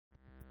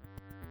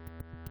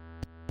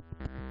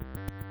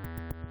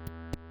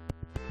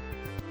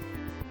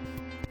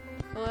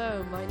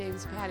Hello, my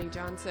name's Patty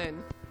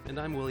Johnson. And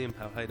I'm William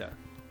Pauhaida.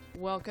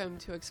 Welcome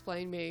to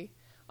Explain Me.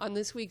 On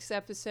this week's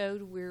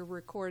episode, we're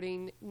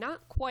recording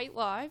not quite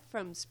live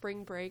from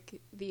Spring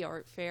Break, the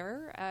art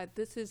fair.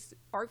 This is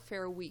art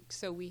fair week,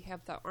 so we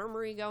have the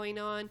Armory going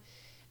on.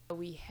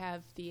 We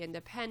have the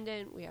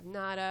Independent, we have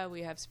NADA,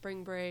 we have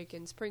Spring Break,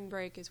 and Spring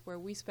Break is where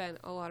we spent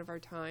a lot of our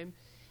time.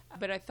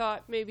 But I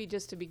thought maybe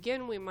just to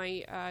begin, we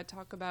might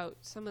talk about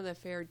some of the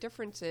fair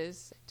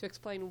differences to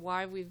explain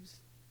why we've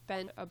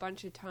spent a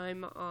bunch of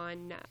time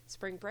on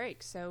Spring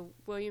Break. So,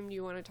 William, do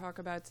you want to talk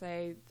about,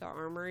 say, the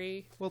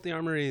Armory? Well, the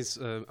Armory is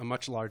a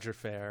much larger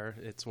fair.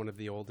 It's one of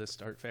the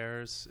oldest art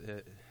fairs.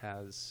 It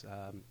has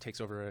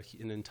takes over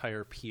an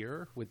entire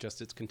pier with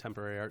just its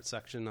contemporary art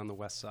section on the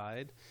west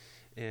side.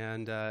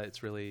 And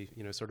it's really,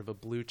 sort of a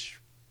blue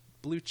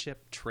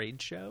chip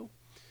trade show.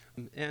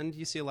 And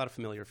you see a lot of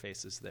familiar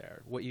faces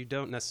there. What you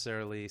don't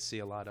necessarily see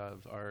a lot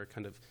of are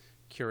kind of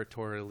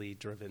curatorially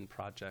driven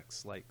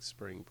projects like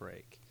Spring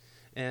Break.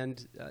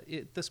 And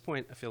at this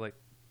point, I feel like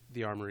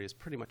the Armory is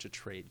pretty much a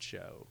trade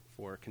show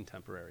for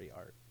contemporary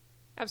art.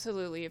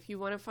 Absolutely. If you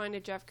want to find a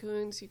Jeff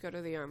Koons, you go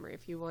to the Armory.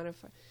 If you want to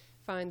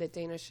find a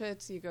Dana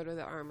Schutz, you go to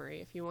the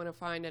Armory. If you want to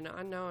find an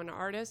unknown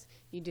artist,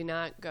 you do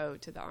not go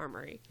to the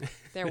Armory.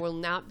 There will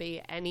not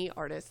be any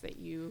artists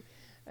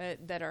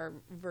that are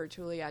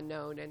virtually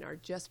unknown and are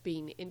just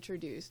being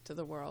introduced to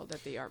the world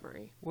at the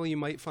Armory. Well, you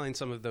might find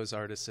some of those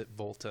artists at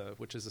Volta,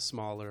 which is a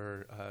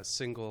smaller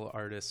single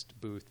artist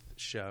booth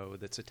show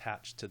that's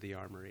attached to the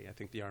Armory. I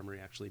think the Armory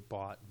actually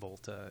bought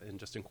Volta and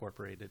just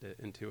incorporated it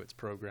into its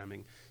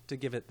programming to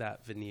give it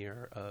that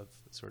veneer of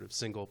sort of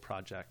single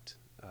project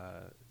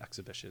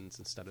exhibitions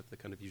instead of the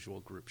kind of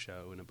usual group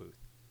show in a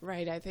booth.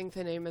 Right. I think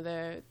the name of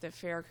the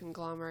fair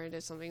conglomerate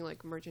is something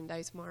like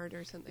Merchandise Mart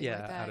or something like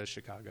that. Yeah, out of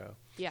Chicago.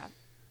 Yeah.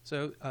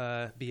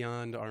 So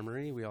beyond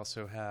Armory, we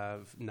also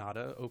have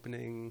NADA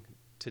opening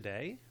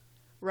today.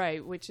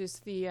 Right, which is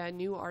the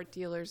New Art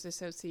Dealers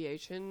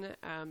Association,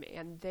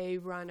 and they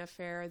run a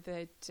fair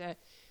that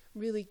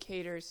really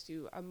caters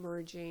to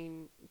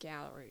emerging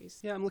galleries.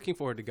 Yeah, I'm looking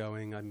forward to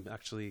going. I'm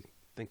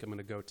going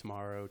to go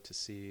tomorrow to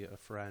see a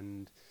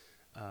friend.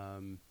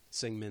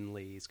 Sing-Min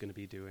Lee is going to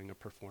be doing a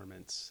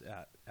performance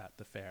at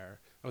the fair.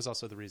 That was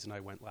also the reason I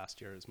went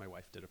last year, as my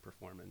wife did a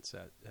performance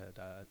at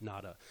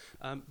NADA.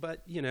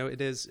 But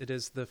it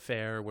is the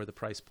fair where the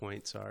price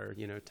points are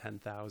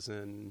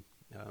 $10,000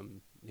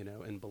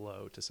 and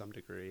below to some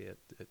degree.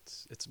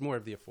 It's more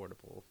of the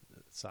affordable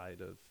side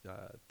of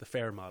the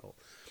fair model,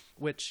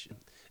 which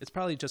it's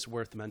probably just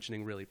worth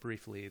mentioning really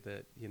briefly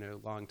that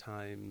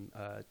longtime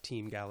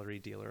team gallery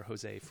dealer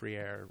Jose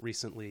Freire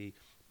recently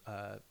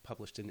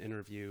published an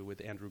interview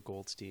with Andrew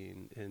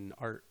Goldstein in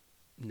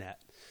ArtNet,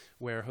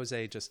 where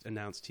Jose just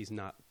announced he's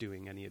not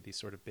doing any of these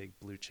sort of big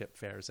blue chip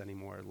fairs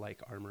anymore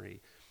like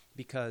Armory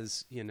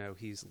because,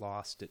 he's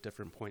lost at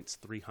different points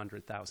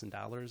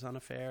 $300,000 on a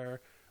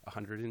fair,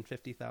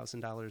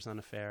 $150,000 on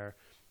a fair,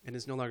 and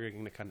is no longer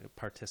going to kind of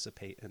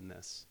participate in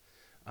this,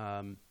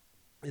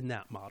 in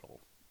that model.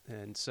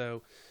 And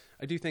so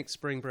I do think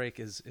Spring Break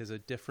is a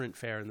different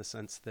fair in the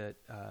sense that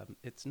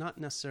it's not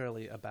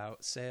necessarily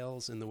about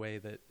sales in the way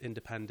that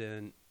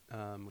Independent,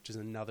 which is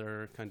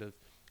another kind of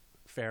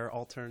fair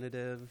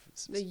alternative.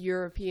 The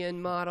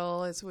European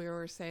model, as we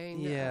were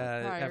saying.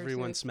 Yeah,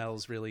 everyone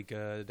smells really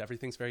good.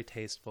 Everything's very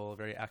tasteful,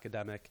 very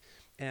academic,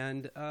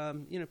 and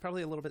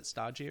probably a little bit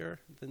stodgier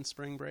than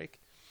Spring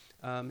Break.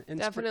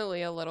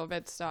 Definitely a little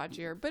bit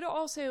stodgier, but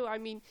also,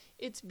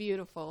 it's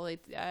beautiful.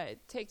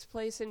 It takes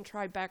place in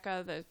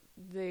Tribeca.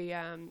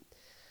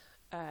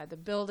 The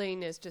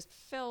building is just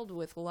filled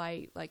with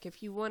light. Like,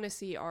 if you want to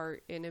see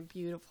art in a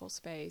beautiful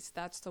space,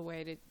 that's the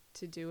way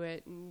to do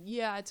it. And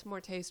yeah, it's more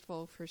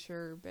tasteful for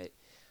sure, but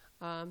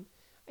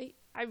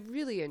I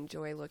really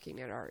enjoy looking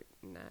at art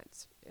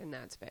in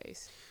that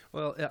space.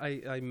 Well,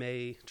 I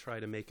may try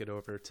to make it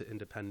over to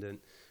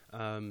Independent.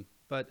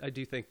 But I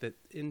do think that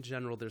in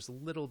general, there's a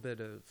little bit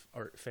of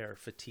art fair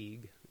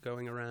fatigue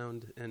going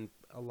around, and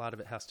a lot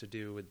of it has to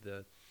do with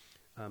the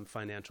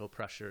financial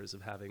pressures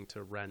of having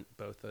to rent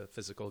both a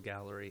physical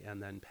gallery and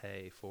then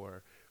pay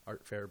for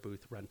art fair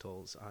booth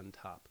rentals on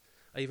top.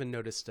 I even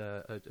noticed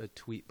a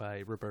tweet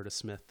by Roberta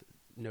Smith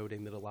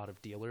noting that a lot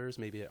of dealers,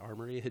 maybe at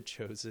Armory, had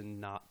chosen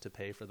not to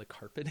pay for the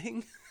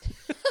carpeting.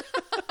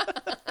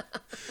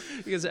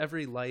 Because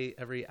every light,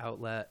 every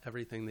outlet,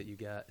 everything that you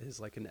get is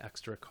like an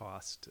extra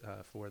cost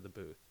for the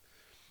booth.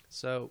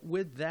 So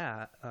with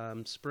that,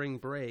 Spring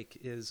Break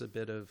is a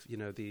bit of,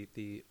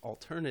 the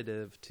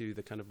alternative to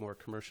the kind of more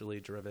commercially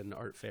driven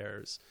art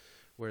fairs,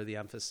 where the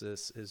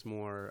emphasis is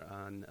more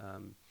on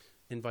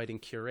inviting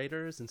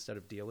curators instead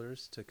of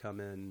dealers to come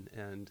in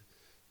and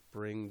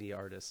bring the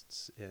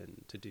artists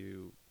in to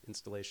do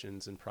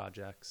installations and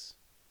projects.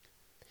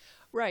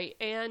 Right,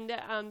 and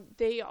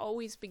they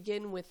always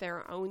begin with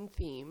their own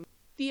theme.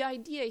 The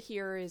idea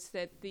here is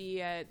that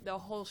the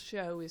whole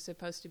show is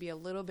supposed to be a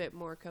little bit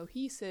more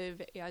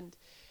cohesive, and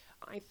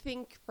I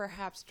think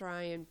perhaps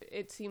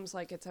it seems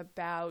like it's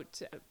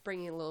about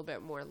bringing a little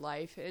bit more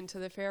life into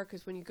the fair,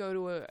 because when you go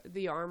to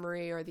the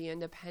Armory or the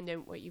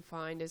Independent, what you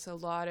find is a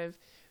lot of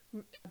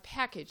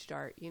packaged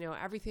art.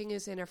 Everything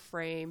is in a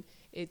frame.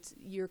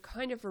 You're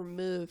kind of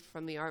removed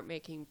from the art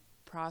making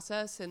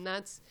process, and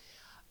that's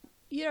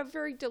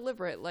very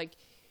deliberate. Like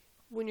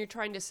when you're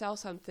trying to sell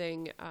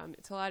something,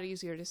 it's a lot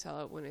easier to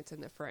sell it when it's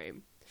in the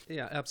frame.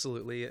 Yeah,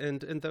 absolutely.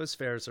 And those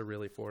fairs are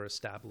really for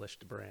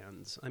established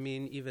brands. I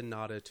mean, even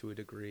Nada to a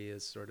degree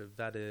is sort of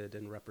vetted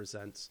and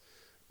represents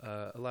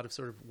a lot of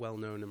sort of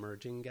well-known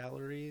emerging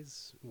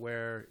galleries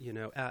where,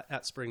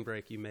 at Spring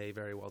Break, you may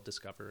very well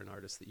discover an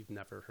artist that you've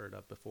never heard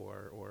of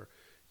before, or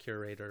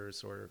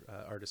curators or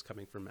artists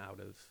coming from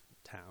out of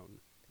town.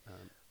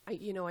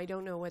 I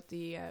don't know what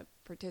the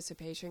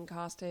participation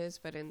cost is,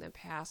 but in the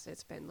past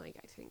it's been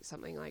I think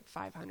something like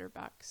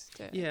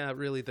 $500 Yeah,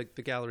 really, the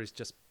galleries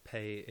just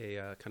pay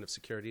a kind of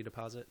security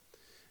deposit,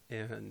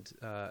 and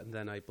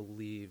then I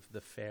believe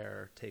the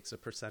fair takes a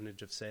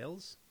percentage of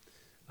sales.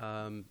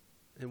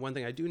 And one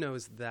thing I do know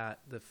is that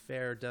the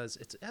fair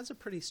it has a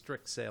pretty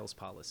strict sales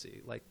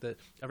policy.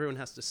 Everyone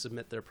has to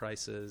submit their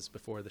prices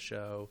before the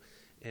show,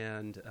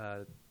 and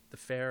the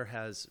fair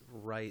has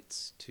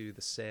rights to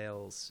the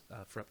sales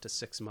for up to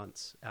 6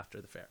 months after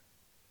the fair.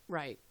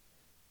 Right.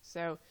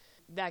 So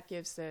that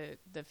gives the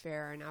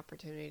fair an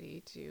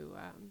opportunity to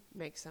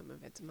make some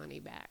of its money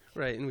back.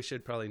 Right, and we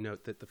should probably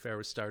note that the fair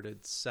was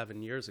started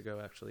 7 years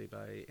ago, actually,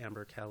 by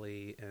Amber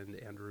Kelly and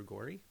Andrew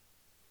Gorey.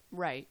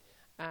 Right.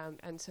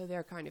 And so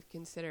they're kind of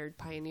considered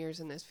pioneers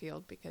in this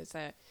field, because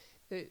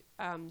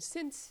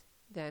since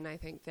then, I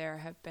think there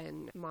have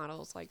been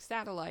models like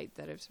Satellite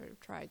that have sort of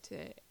tried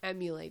to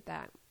emulate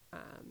that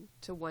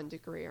to one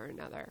degree or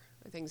another.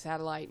 I think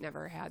Satellite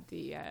never had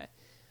the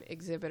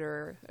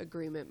exhibitor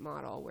agreement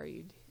model where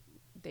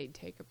they'd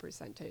take a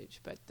percentage,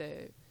 but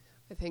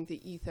I think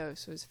the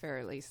ethos was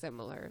fairly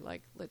similar.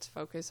 Like, let's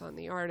focus on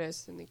the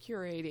artist and the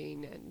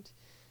curating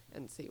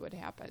and see what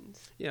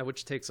happens. Yeah,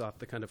 which takes off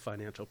the kind of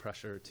financial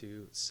pressure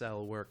to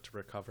sell work to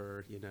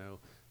recover,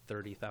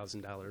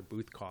 $30,000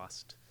 booth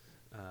cost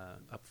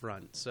up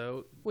front.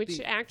 So,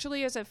 which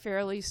actually is a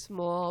fairly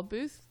small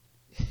booth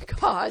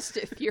cost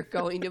if you're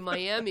going to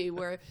Miami,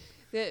 where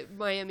the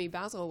Miami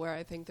Basel, where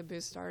I think the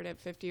booths start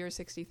at $50,000 or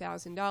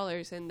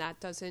 $60,000, and that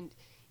doesn't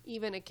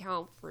even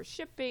account for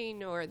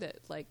shipping or the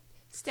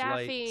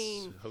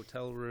staffing, flights,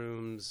 hotel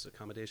rooms,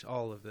 accommodation,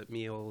 all of it,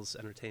 meals,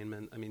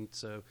 entertainment. I mean,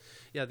 so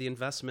yeah, the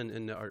investment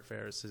in art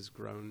fairs has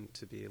grown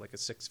to be like a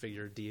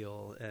 6-figure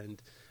deal,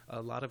 and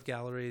a lot of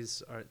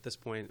galleries at this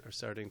point are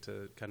starting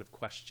to kind of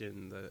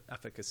question the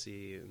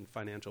efficacy and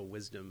financial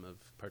wisdom of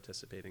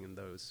participating in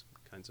those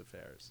kinds of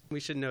fairs. We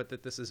should note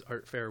that this is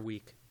Art Fair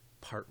Week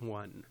Part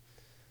 1.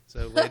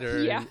 So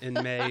later yeah. in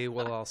May,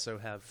 we'll also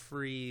have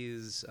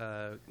Frieze,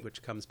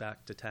 which comes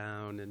back to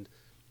town, and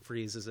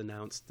Frieze has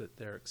announced that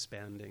they're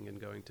expanding and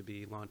going to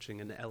be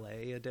launching an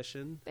LA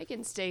edition. They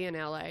can stay in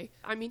LA.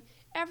 I mean,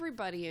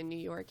 everybody in New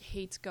York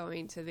hates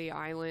going to the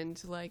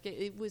island.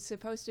 It was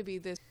supposed to be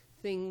this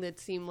thing that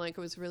seemed like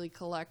it was really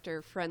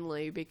collector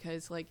friendly,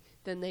 because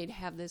then they'd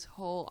have this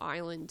whole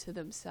island to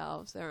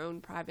themselves, their own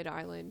private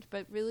island.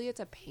 But really, it's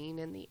a pain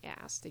in the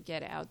ass to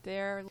get out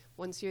there.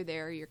 Once you're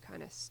there, you're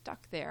kind of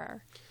stuck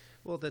there.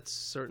 Well, that's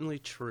certainly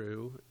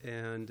true,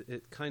 and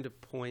it kind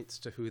of points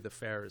to who the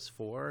fair is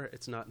for.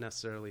 It's not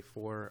necessarily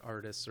for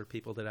artists or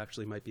people that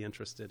actually might be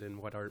interested in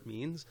what art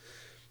means,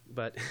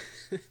 but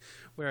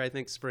where I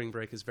think Spring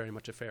Break is very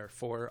much a fair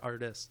for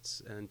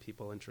artists and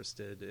people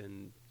interested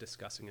in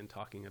discussing and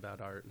talking about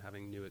art and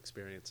having new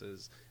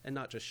experiences, and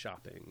not just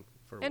shopping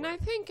for And work. I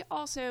think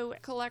also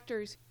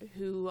collectors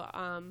who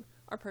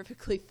are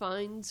perfectly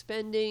fine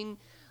spending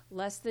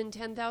less than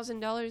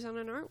 $10,000 on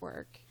an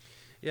artwork.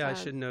 Yeah, I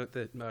should note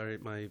that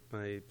my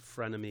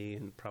frenemy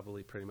and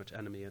probably pretty much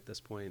enemy at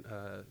this point,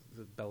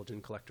 the Belgian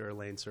collector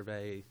Alain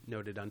Servet,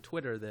 noted on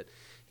Twitter that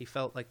he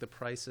felt like the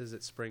prices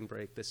at Spring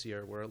Break this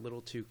year were a little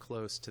too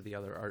close to the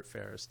other art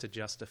fairs to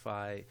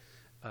justify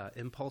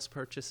impulse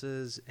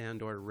purchases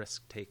and or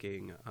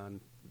risk-taking on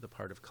the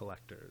part of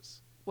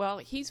collectors. Well,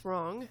 he's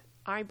wrong.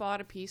 I bought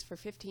a piece for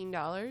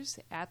 $15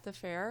 at the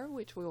fair,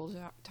 which we will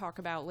talk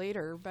about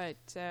later. But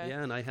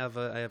yeah, and I have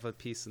a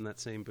piece in that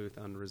same booth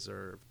on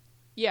reserve.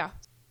 Yeah.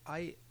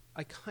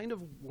 I kind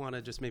of want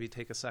to just maybe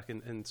take a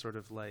second and sort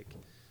of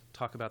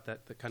talk about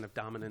the kind of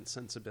dominant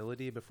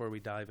sensibility before we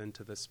dive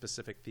into the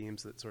specific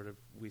themes that sort of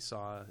we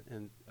saw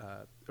and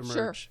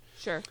emerge.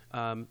 Sure.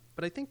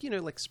 But I think,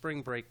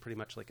 Spring Break pretty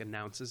much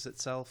announces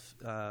itself.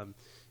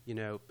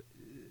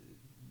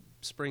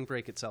 Spring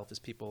Break itself is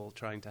people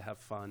trying to have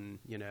fun,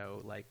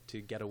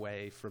 to get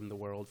away from the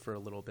world for a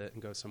little bit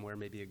and go somewhere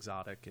maybe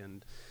exotic.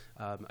 And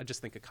I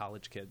just think of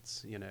college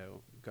kids,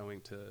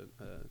 going to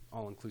an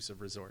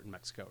all-inclusive resort in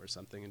Mexico or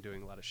something and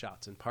doing a lot of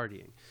shots and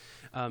partying.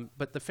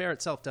 But the fair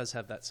itself does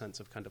have that sense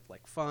of kind of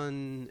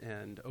fun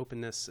and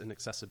openness and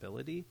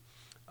accessibility.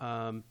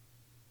 And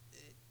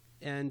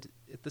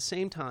at the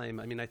same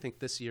time, I mean, I think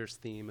this year's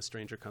theme, A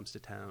Stranger Comes to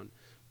Town,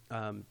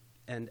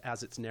 and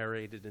as it's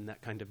narrated in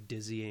that kind of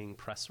dizzying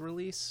press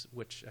release,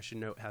 which I should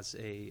note has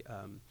a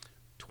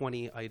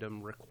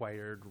 20-item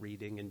required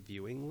reading and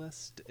viewing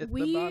list at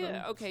the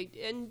bottom. Okay,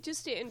 and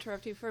just to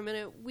interrupt you for a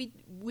minute,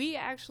 we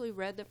actually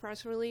read the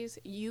press release.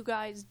 You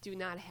guys do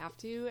not have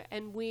to,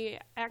 and we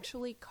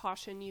actually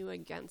caution you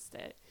against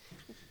it.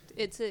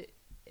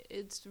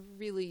 It's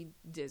really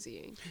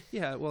dizzying.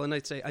 Yeah, well, and I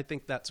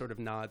think that sort of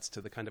nods to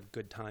the kind of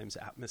good times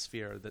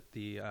atmosphere that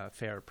the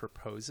fair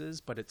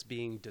proposes, but it's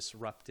being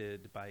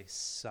disrupted by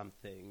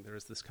something.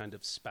 There's this kind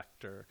of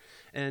specter.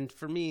 And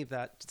for me,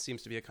 that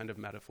seems to be a kind of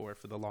metaphor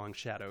for the long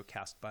shadow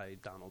cast by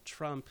Donald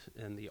Trump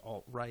and the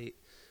alt-right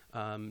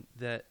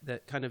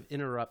that kind of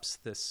interrupts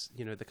this,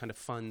 the kind of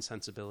fun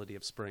sensibility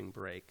of spring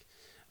break.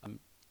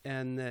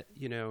 And that,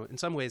 in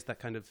some ways that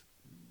kind of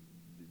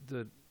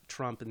the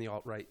Trump and the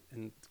alt-right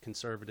and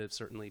conservatives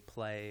certainly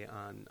play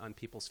on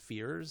people's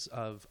fears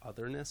of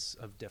otherness,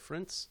 of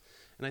difference.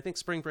 And I think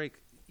spring break,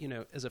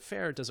 as a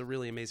fair, does a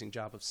really amazing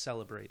job of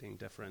celebrating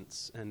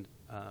difference. And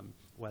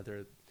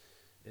whether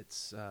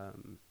it's,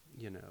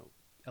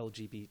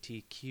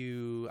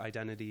 LGBTQ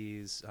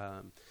identities,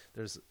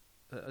 there's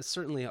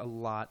certainly a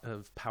lot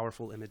of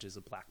powerful images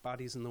of black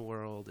bodies in the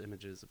world,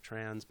 images of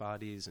trans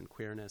bodies and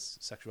queerness,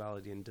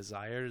 sexuality, and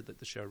desire that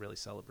the show really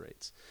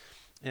celebrates.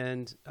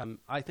 And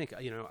I think,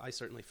 I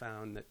certainly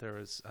found that there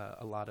was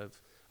a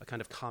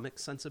kind of comic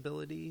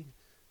sensibility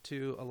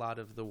to a lot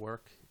of the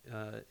work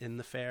in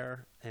the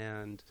fair,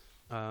 and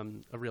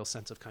a real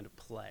sense of kind of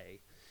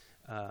play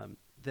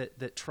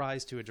that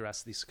tries to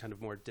address these kind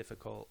of more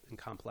difficult and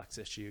complex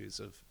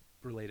issues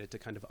related to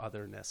kind of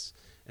otherness,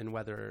 and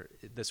whether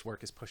this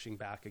work is pushing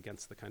back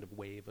against the kind of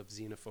wave of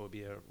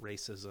xenophobia,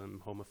 racism,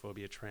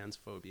 homophobia,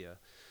 transphobia.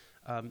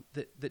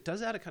 That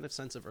does add a kind of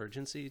sense of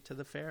urgency to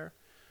the fair,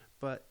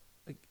 but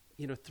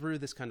through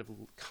this kind of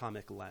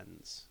comic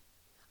lens.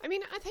 I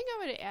mean, I think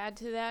I would add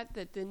to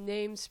that the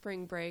name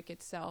Spring Break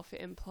itself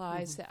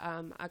implies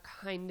a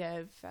kind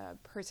of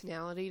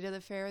personality to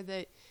the fair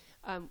that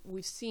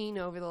we've seen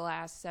over the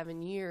last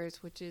 7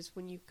 years, which is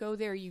when you go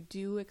there, you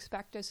do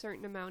expect a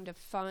certain amount of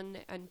fun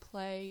and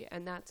play,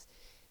 and that's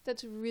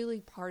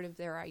really part of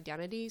their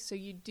identity. So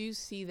you do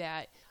see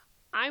that.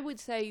 I would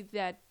say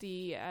that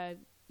the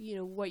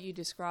what you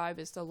describe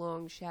as the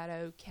long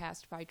shadow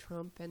cast by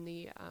Trump and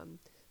the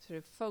sort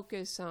of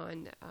focus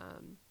on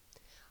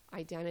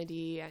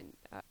identity and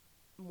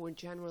more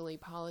generally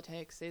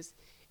politics is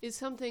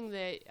something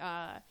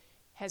that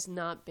has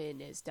not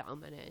been as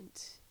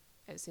dominant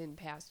as in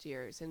past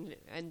years,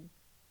 and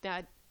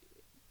that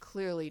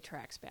clearly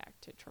tracks back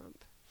to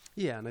Trump.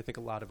 Yeah, and I think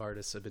a lot of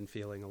artists have been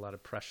feeling a lot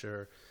of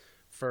pressure.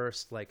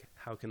 First, like,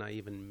 how can I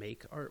even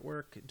make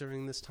artwork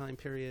during this time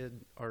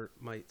period? Art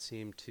might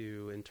seem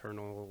too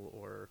internal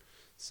or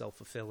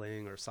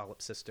self-fulfilling or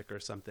solipsistic or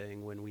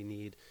something when we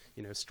need,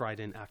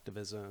 strident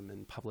activism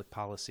and public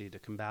policy to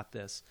combat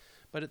this.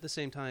 But at the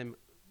same time,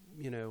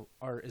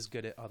 art is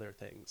good at other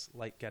things,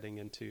 like getting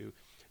into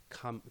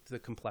the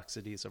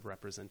complexities of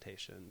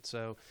representation.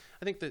 So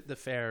I think that the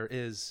fair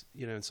is,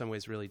 in some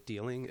ways really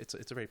it's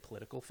a very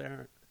political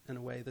fair in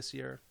a way this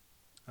year.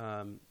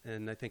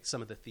 And I think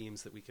some of the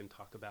themes that we can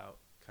talk about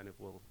kind of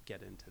will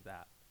get into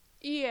that.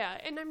 Yeah,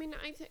 and I mean,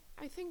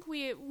 I think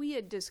we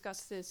had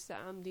discussed this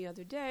the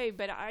other day,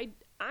 but I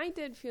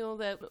did feel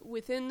that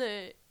within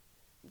the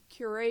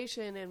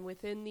curation and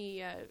within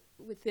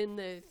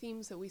the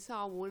themes that we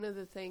saw, one of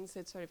the things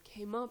that sort of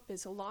came up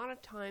is a lot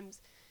of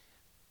times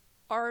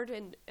art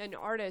and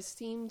artists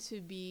seem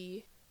to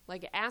be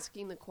like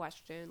asking the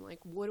question, like,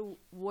 what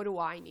do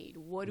I need?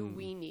 What do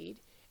we need?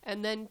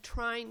 And then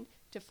trying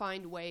to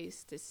find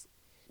ways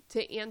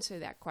to answer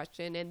that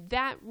question, and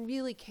that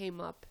really came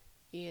up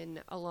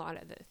in a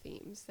lot of the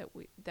themes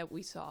that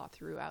we saw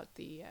throughout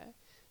the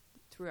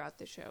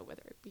show,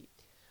 whether it be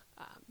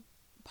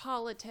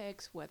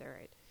politics, whether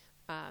it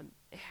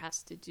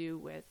has to do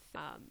with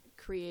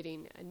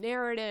creating a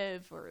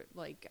narrative or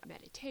like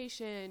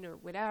meditation or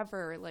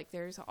whatever. Like,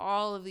 there's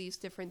all of these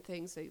different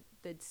things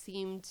that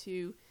seem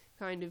to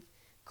kind of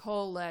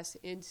coalesce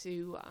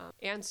into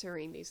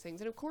answering these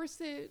things. And of course,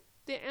 the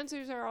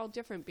answers are all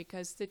different,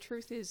 because the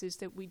truth is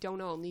that we don't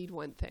all need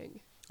one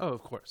thing. Oh,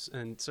 of course.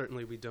 And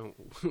certainly we don't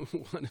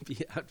want to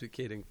be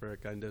advocating for a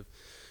kind of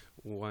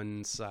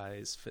one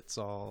size fits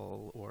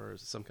all or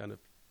some kind of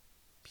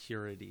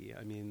purity.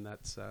 I mean,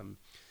 that's,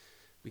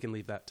 we can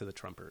leave that to the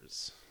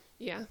Trumpers.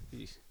 Yeah.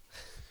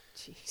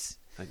 Jeez.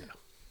 I know.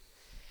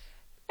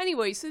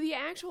 Anyway, so the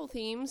actual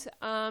themes,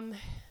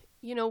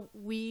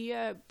 we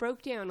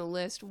broke down a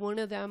list. One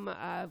of them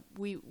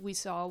we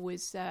saw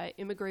was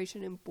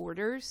immigration and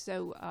borders.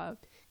 So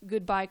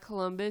Goodbye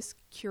Columbus,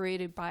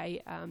 curated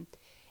by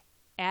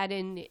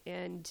Adin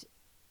and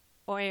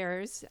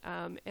Oyers.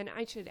 And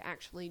I should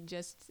actually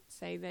just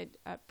say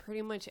that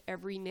pretty much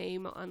every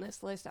name on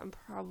this list I'm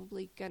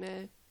probably going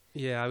to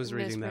Yeah, I was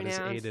reading that as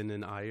Aiden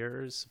and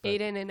Ayers.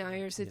 Aiden and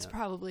Ayers, that's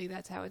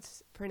how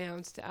it's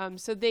pronounced.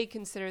 So they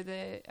consider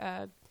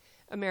the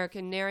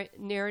American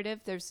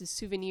narrative. There's a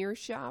souvenir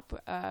shop,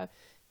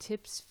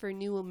 Tips for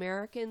New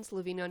Americans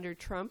Living Under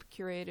Trump,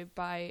 curated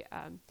by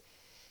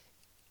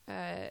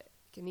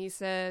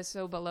Kanisa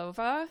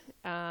Sobolova,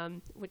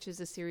 which is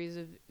a series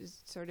of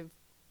sort of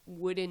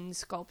wooden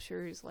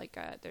sculptures, like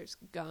there's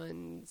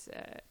guns,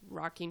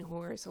 rocking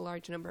horse, a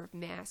large number of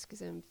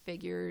masks and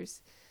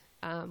figures,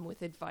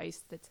 with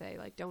advice that say,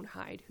 like, don't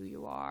hide who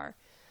you are,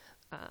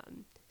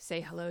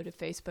 say hello to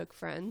Facebook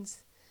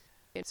friends.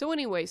 And so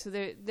anyway, so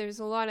there's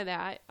a lot of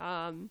that.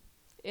 And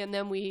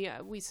then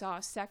we saw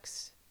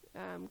sex,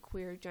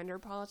 queer gender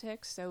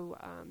politics. So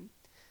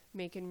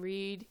Macon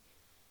Reed,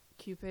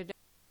 Cupid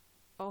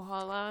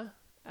Ohala.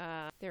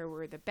 There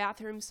were the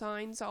bathroom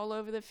signs all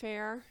over the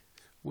fair,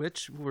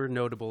 which were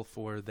notable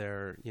for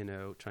their,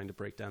 trying to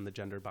break down the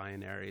gender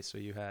binary. So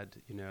you had,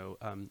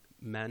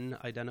 men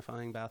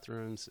identifying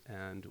bathrooms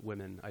and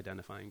women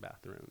identifying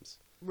bathrooms.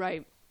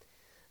 Right.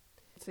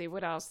 Let's see,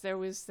 what else? There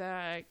was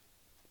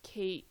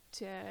Kate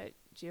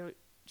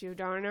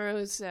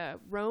Giordano's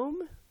Rome.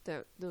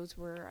 Those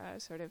were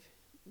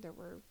there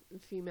were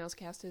females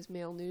cast as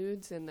male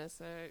nudes in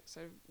this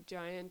sort of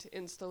giant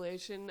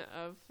installation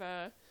of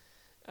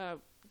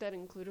that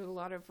included a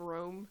lot of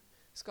Rome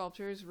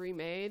sculptures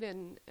remade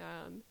in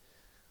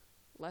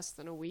less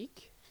than a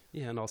week.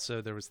 Yeah, and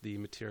also there was the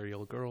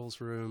Material Girls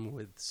Room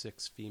with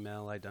 6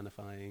 female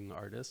identifying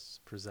artists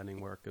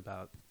presenting work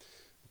about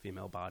the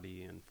female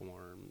body and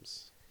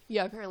forms.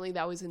 Yeah, apparently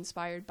that was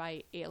inspired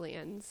by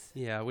aliens.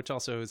 Yeah, which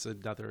also is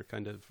another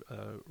kind of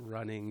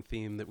running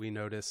theme that we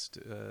noticed,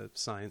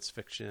 science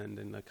fiction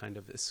and a kind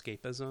of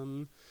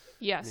escapism.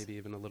 Yes. Maybe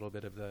even a little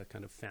bit of the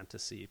kind of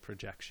fantasy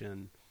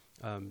projection.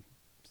 And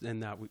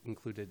that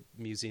included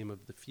Museum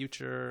of the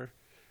Future,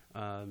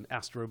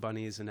 Astro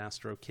Bunnies and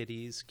Astro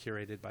Kitties,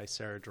 curated by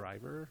Sarah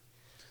Driver.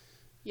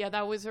 Yeah,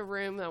 that was a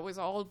room that was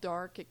all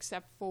dark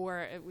except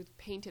for it was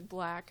painted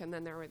black, and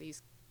then there were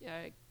these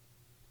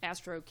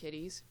Astro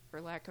Kitties,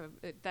 for lack of...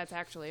 That's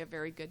actually a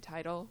very good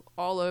title,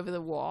 all over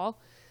the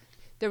wall.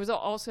 There was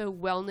also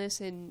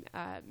wellness and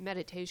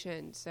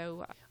meditation,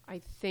 so I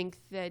think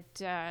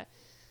that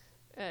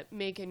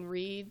Macon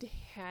Reed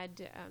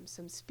had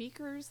some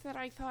speakers that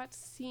I thought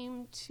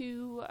seemed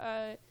to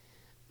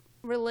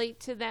relate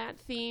to that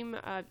theme.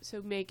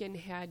 So Macon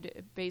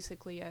had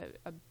basically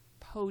a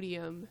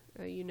podium,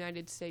 a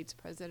United States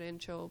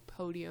presidential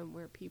podium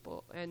where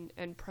people,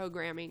 and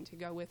programming to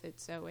go with it.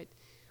 So at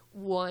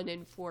 1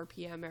 and 4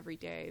 p.m. every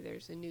day,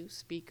 there's a new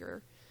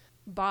speaker.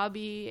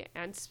 Bobby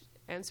and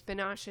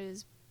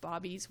Spinach's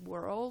Bobby's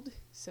World.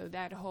 So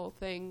that whole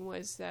thing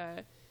was,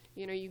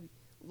 you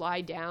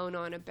lie down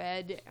on a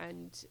bed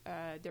and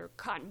there are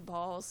cotton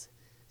balls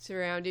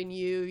surrounding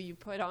you. You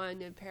put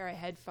on a pair of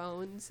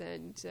headphones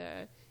and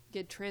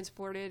get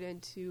transported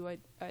into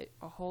a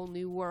whole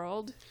new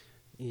world.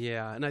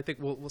 Yeah, and I think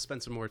we'll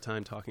spend some more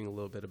time talking a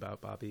little bit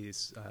about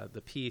Bobby's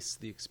the piece,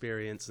 the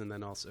experience, and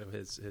then also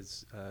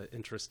his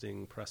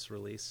interesting press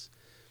release.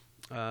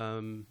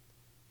 And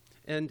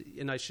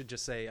I should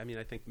just say, I mean,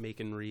 I think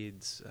Macon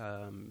Reed's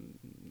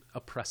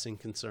A Pressing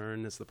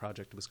Concern, as the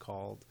project was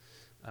called,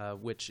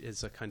 which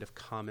is a kind of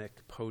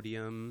comic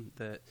podium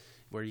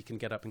where you can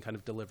get up and kind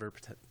of deliver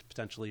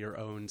potentially your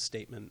own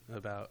statement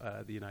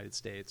about the United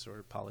States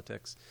or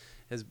politics,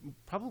 is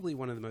probably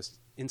one of the most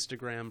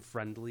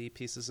Instagram-friendly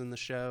pieces in the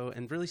show,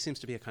 and really seems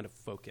to be a kind of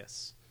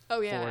focus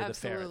for the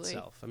fair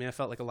itself. I mean, I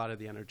felt like a lot of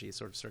the energy is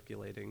sort of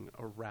circulating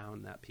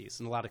around that piece,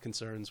 and a lot of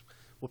concerns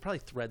will probably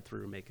thread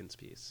through Macon's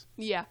piece.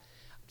 Yeah.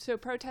 So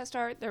protest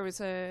art, there was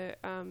a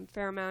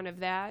fair amount of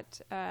that.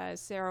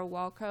 Sarah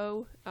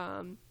Walco,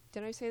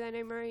 did I say that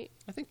name right?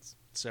 I think it's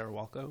Sarah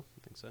Walco.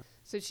 I think so.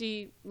 So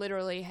she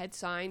literally had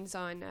signs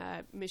on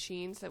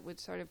machines that would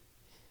sort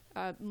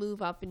of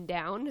move up and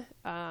down.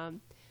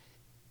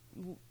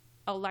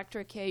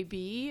 Electric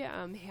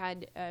KB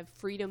had a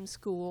freedom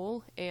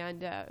school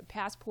and a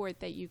passport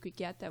that you could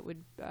get that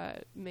would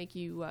make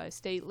you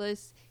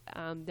stateless.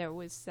 There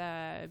was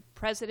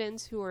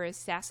presidents who were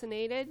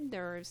assassinated.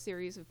 There are a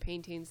series of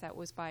paintings that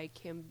was by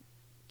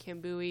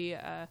Kambui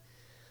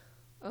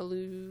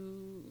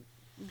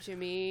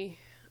Jimmy,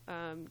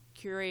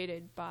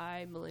 curated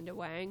by Melinda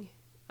Wang.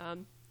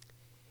 And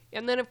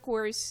then, of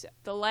course,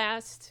 the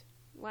last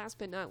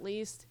but not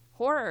least,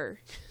 horror.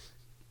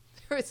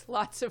 There was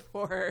lots of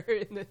horror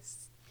in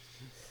this.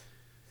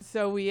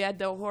 So we had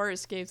the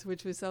Horrorscapes,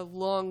 which was a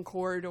long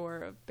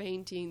corridor of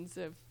paintings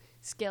of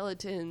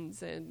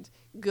skeletons and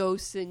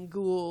ghosts and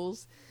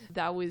ghouls.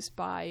 That was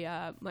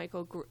by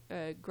Michael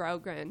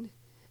Graugren.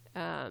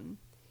 And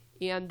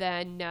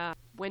then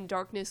When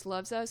Darkness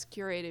Loves Us,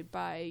 curated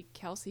by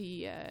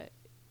Kelsey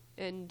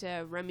and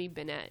Remy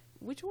Bennett.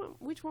 Which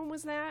one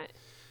was that?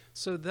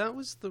 So that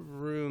was the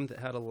room that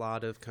had a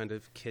lot of kind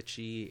of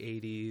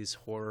kitschy 80s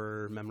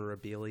horror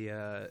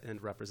memorabilia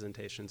and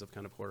representations of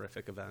kind of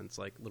horrific events,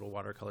 like little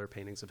watercolor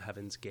paintings of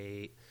Heaven's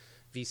Gate,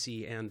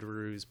 V.C.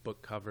 Andrews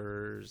book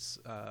covers,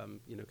 kind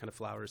of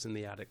flowers in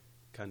the attic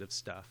kind of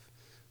stuff,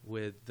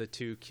 with the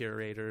two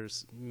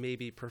curators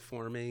maybe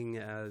performing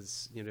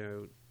as,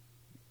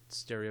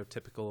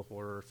 stereotypical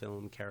horror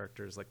film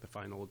characters like the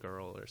final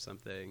girl or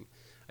something.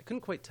 I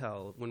couldn't quite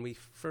tell. When we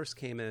first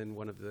came in,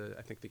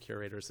 I think the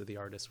curators of the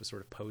artist was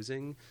sort of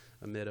posing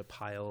amid a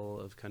pile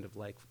of kind of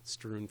like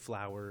strewn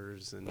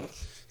flowers and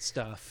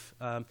stuff.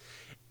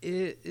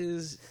 It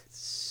is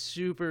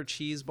super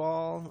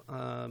cheeseball.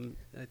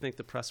 I think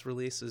the press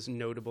release is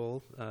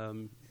notable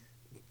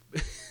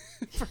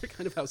for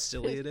kind of how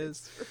silly it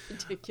is.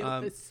 It's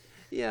ridiculous.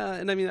 Yeah,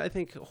 and I mean, I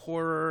think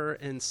horror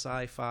and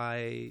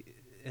sci-fi,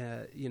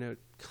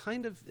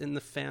 kind of in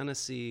the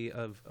fantasy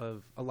of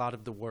a lot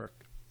of the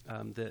work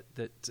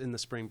that's in the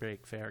Spring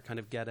Break Fair kind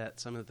of get at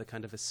some of the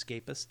kind of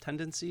escapist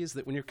tendencies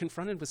that when you're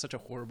confronted with such a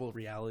horrible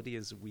reality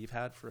as we've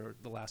had for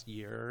the last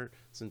year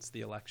since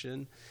the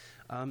election,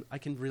 I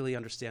can really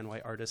understand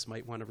why artists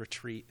might want to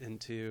retreat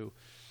into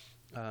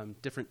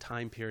different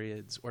time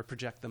periods or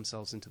project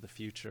themselves into the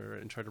future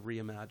and try to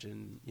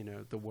reimagine,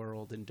 the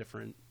world in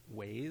different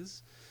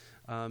ways.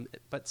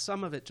 But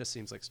some of it just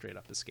seems like straight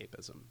up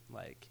escapism.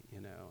 Like,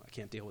 I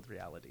can't deal with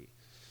reality.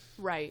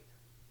 Right.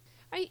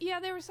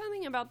 There was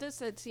something about this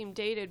that seemed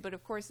dated, but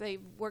of course they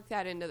worked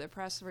that into the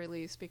press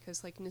release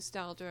because like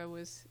nostalgia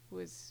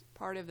was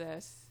part of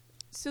this.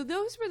 So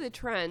those were the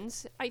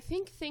trends. I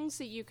think things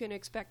that you can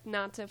expect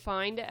not to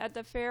find at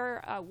the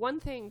fair. One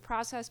thing,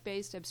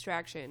 process-based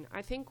abstraction.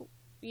 I think,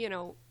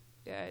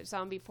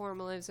 zombie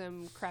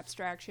formalism,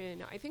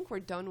 crapstraction, I think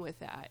we're done with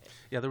that.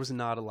 Yeah, there was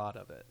not a lot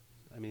of it.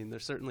 I mean,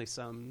 there's certainly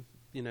some,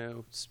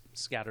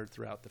 scattered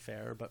throughout the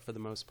fair, but for the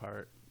most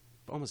part,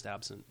 almost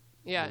absent.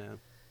 Yeah.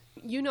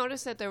 You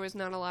noticed that there was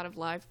not a lot of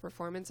live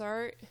performance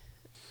art?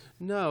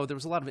 No, there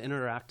was a lot of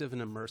interactive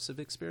and immersive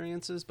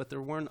experiences, but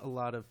there weren't a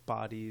lot of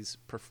bodies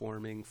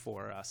performing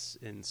for us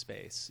in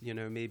space.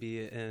 Maybe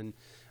in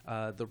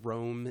the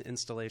Rome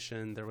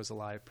installation, there was a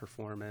live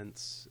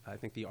performance. I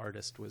think the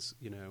artist was,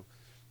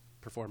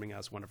 performing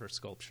as one of her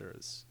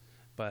sculptures.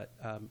 But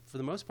for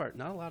the most part,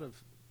 not a lot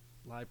of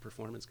live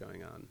performance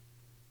going on.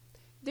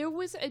 There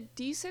was a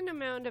decent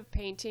amount of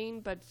painting,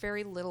 but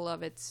very little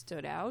of it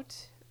stood out.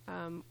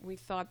 We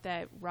thought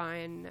that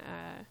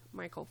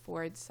Michael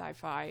Ford's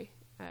sci-fi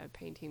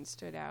painting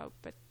stood out,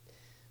 but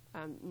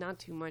not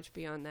too much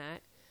beyond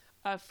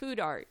that. Food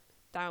art,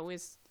 that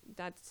was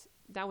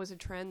a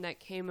trend that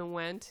came and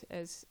went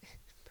as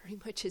pretty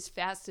much as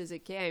fast as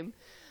it came.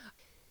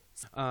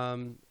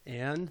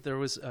 And there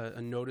was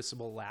a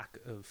noticeable lack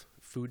of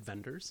food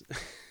vendors.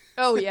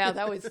 Oh, yeah,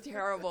 that was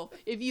terrible.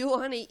 If you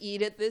want to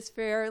eat at this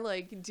fair,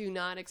 do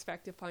not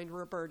expect to find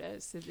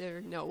Roberta's. They're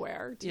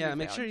nowhere to be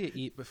make found. sure you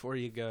eat before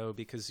you go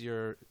because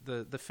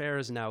the fair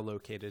is now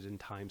located in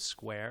Times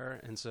Square,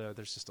 and so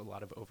there's just a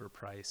lot of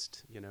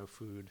overpriced,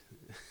 food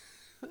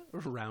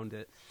around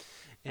it.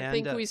 And, I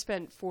think we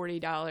spent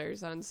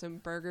 $40 on some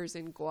burgers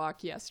and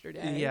guac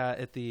yesterday. Yeah,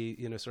 at the,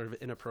 sort of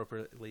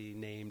inappropriately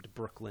named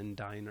Brooklyn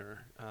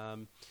Diner.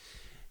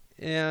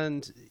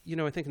 And,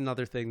 I think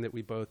another thing that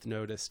we both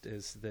noticed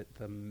is that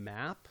the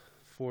map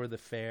for the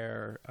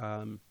fair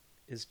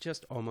is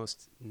just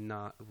almost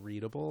not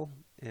readable.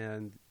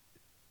 And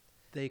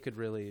they could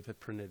really have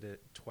printed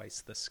it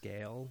twice the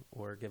scale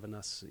or given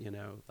us,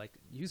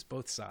 use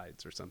both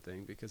sides or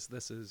something because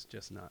this is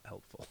just not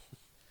helpful.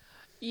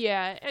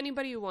 Yeah,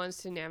 anybody who wants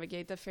to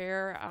navigate the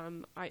fair,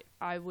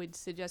 I would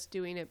suggest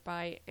doing it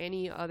by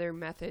any other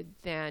method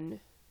than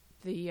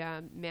the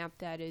map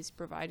that is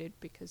provided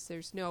because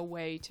there's no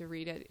way to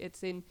read it.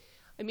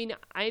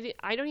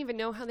 I don't even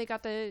know how they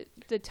got the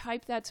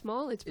type that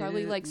small. It's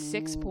probably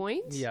 6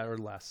 points. Yeah, or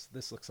less.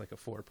 This looks like a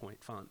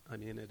 4-point font. I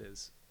mean, it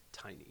is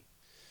tiny.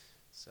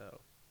 So,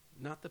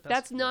 not the best.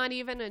 That's not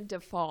even a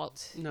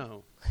default.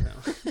 No.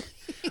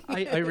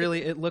 I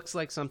really, it looks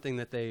like something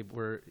that they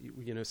were,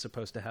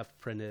 supposed to have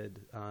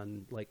printed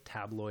on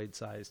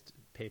tabloid-sized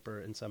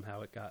paper, and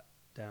somehow it got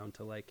down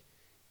to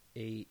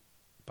 8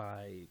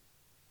 by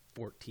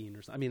 14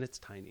 or something. I mean, it's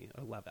tiny.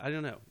 11. I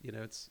don't know.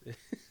 It's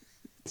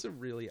it's a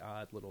really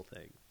odd little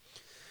thing.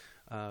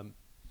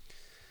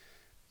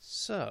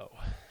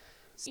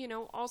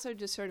 Also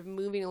just sort of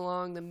moving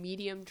along the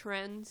medium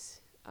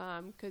trends,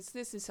 because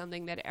this is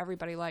something that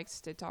everybody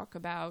likes to talk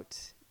about.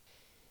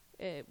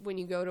 When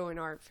you go to an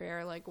art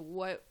fair,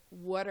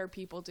 what are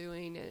people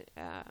doing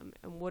and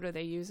what are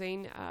they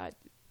using?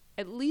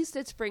 At least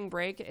at Spring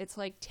Break, it's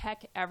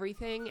tech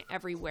everything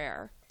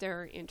everywhere.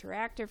 There are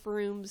interactive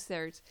rooms,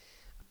 there's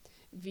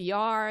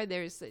VR,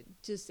 there's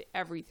just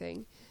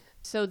everything.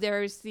 So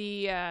there's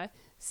the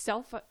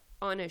Self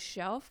on a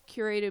Shelf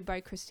curated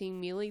by Christine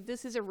Mealy.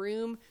 This is a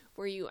room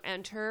where you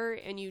enter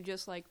and you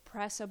just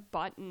press a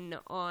button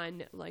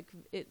on,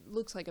 it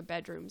looks like a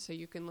bedroom, so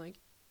you can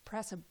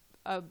press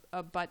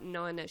a button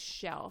on a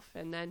shelf,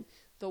 and then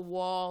the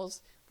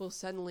walls will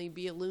suddenly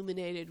be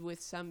illuminated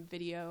with some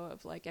video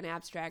of an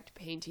abstract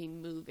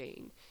painting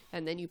moving,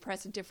 and then you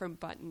press a different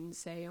button,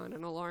 say on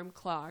an alarm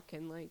clock,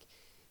 and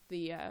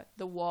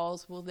the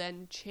walls will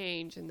then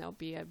change and there'll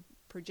be a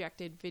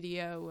projected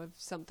video of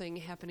something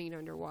happening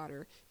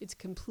underwater. It's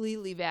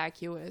completely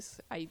vacuous.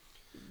 I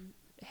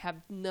have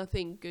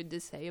nothing good to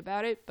say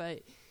about it,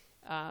 but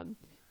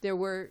there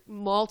were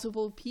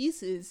multiple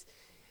pieces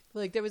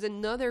Like there was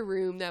another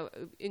room that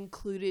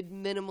included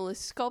minimalist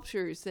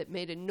sculptures that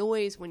made a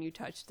noise when you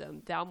touched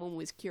them. That one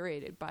was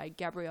curated by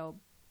Gabriel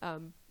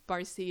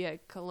Barcia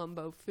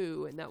Colombo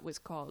Fu, and that was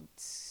called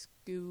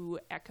Skoo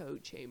Echo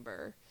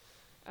Chamber.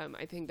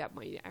 I think that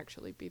might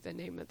actually be the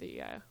name of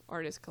the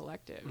artist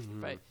collective,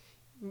 but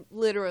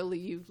literally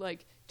you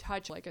like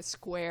touch like a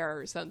square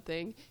or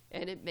something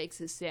and it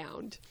makes a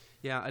sound.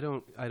 Yeah, I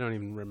don't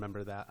even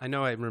remember that. I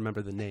know I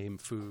remember the name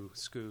Fu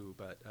Skoo,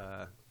 but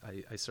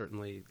I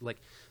certainly like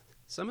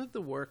some of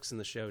the works in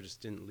the show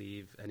just didn't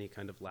leave any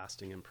kind of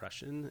lasting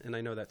impression, and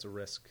I know that's a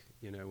risk,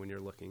 when you're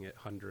looking at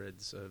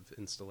hundreds of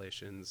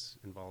installations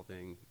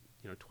involving,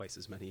 twice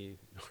as many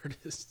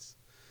artists.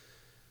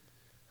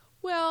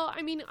 Well,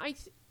 I mean, I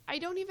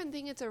don't even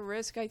think it's a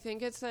risk. I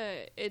think it's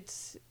part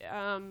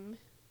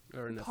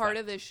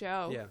of the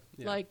show.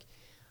 Yeah. Like,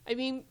 I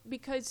mean,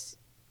 because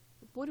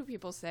what do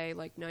people say?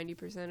 Like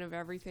 90% of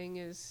everything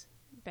is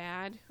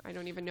bad. I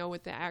don't even know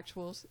what the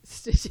actual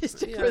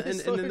statistic. Yeah, and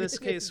in this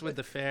case with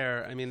the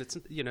fair, I mean, it's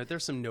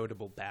there's some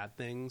notable bad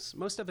things.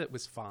 Most of it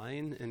was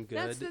fine and good,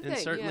 That's the and thing,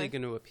 certainly yeah.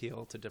 going to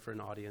appeal to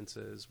different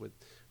audiences who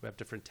have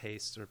different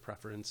tastes or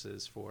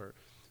preferences for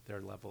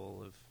their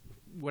level of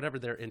whatever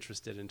they're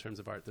interested in terms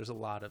of art. There's a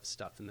lot of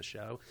stuff in the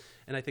show,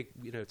 and I think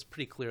it's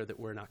pretty clear that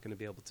we're not going to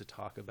be able to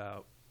talk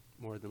about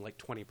more than like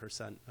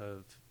 20%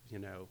 of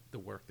the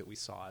work that we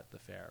saw at the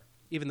fair.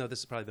 Even though this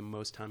is probably the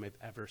most time I've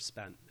ever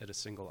spent at a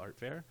single art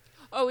fair.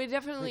 Oh, it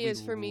definitely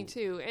is for me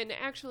too. And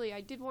actually,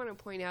 I did want to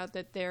point out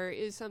that there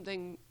is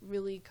something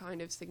really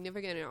kind of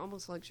significant and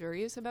almost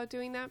luxurious about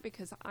doing that,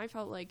 because I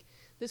felt like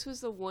this was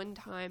the one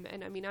time,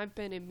 and I mean, I've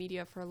been in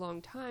media for a long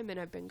time and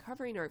I've been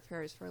covering art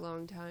fairs for a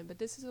long time, but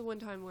this is the one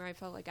time where I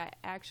felt like I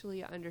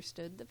actually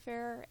understood the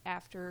fair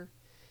after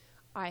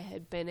I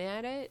had been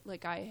at it.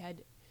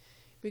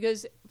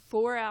 Because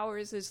 4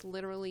 hours is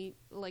literally,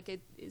 like,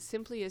 it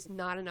simply is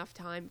not enough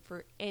time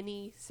for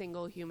any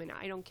single human.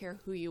 I don't care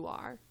who you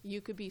are.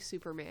 You could be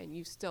Superman.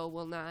 You still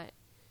will not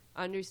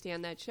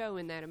understand that show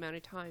in that amount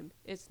of time.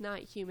 It's not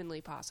humanly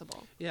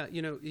possible. Yeah,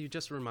 you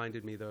just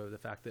reminded me, though, of the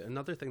fact that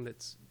another thing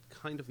that's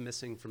kind of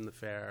missing from the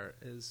fair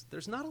is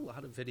there's not a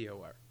lot of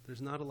video art.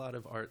 There's not a lot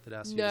of art that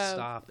asks you to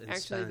stop and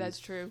actually, spend that's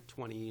true.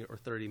 20 or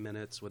 30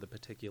 minutes with a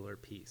particular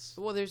piece.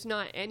 Well, there's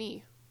not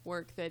any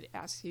work that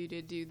asks you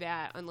to do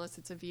that unless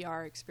it's a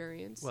VR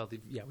experience. Well,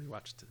 we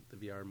watched the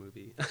VR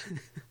movie.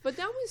 But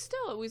that was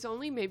it was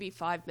only maybe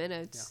 5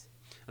 minutes. Yeah.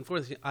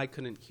 Unfortunately, I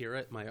couldn't hear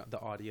it. The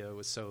audio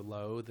was so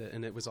low,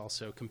 and it was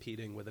also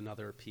competing with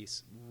another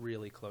piece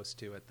really close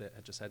to it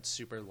that just had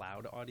super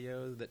loud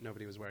audio that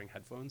nobody was wearing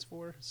headphones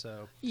for.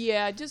 So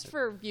yeah, just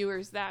for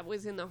viewers, that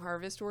was in the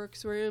Harvest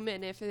Works room,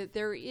 and if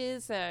there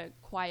is a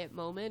quiet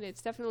moment,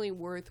 it's definitely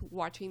worth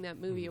watching that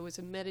movie. It was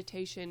a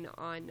meditation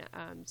on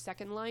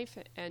Second Life,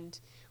 and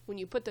when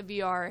you put the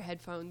VR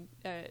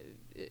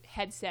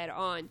headset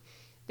on,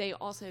 they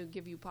also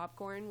give you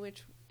popcorn,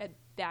 which at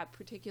that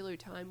particular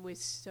time was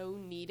so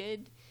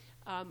needed.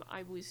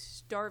 I was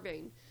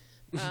starving.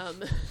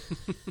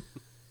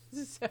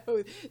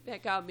 So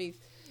that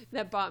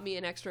bought me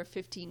an extra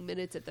 15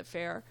 minutes at the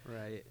fair.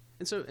 Right.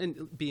 And so,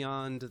 and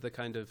beyond the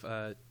kind of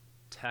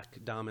tech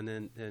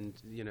dominant and,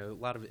 a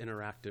lot of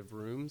interactive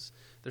rooms,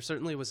 there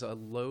certainly was there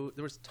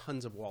was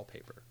tons of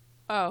wallpaper.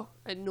 Oh,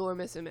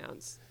 enormous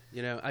amounts.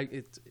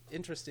 It's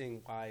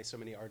interesting why so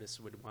many artists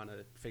would want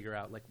to figure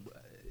out, like,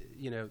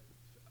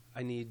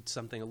 I need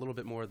something a little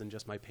bit more than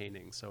just my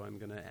painting, so I'm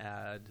going to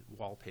add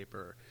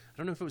wallpaper. I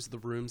don't know if it was the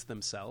rooms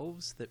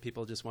themselves that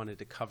people just wanted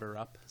to cover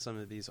up some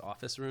of these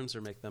office rooms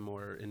or make them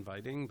more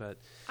inviting, but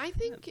I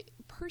think,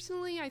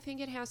 personally, I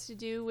think it has to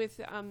do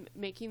with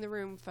making the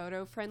room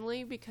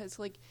photo-friendly, because,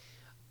 like,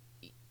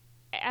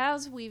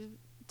 as we've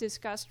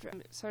discussed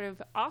sort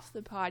of off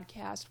the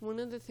podcast, one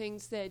of the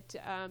things that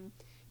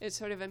is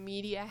sort of a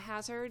media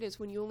hazard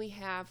is when you only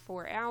have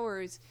 4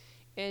 hours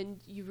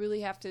and you really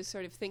have to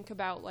sort of think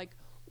about, like,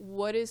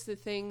 what is the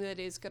thing that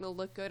is going to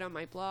look good on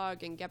my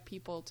blog and get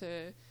people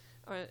to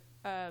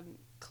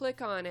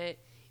click on it.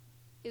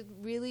 It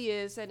really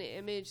is an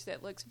image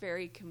that looks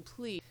very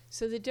complete.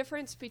 So the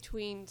difference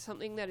between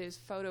something that is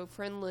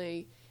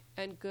photo-friendly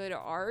and good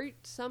art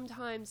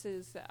sometimes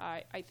is,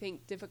 I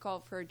think,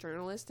 difficult for a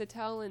journalist to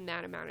tell in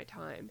that amount of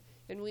time.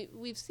 And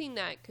we've seen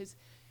that because,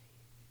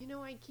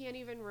 I can't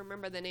even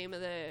remember the name of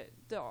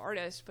the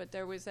artist, but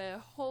there was a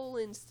whole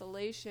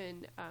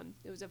installation.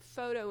 It was a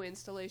photo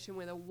installation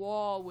where the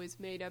wall was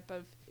made up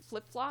of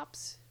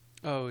flip-flops.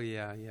 Oh,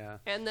 yeah.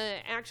 And the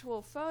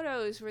actual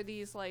photos were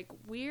these, like,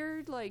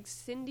 weird, like,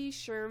 Cindy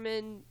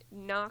Sherman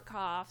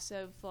knockoffs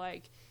of,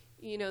 like,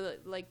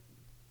 like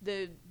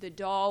the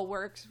doll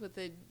works with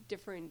the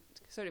different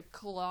sort of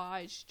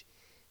collaged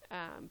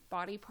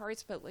body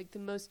parts, but like the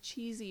most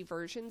cheesy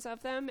versions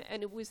of them.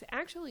 And it was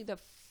actually the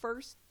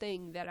first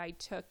thing that I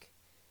took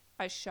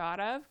a shot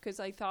of because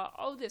I thought,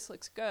 oh, this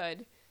looks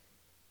good.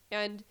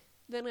 And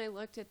then I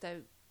looked at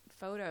the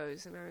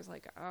photos and I was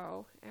like,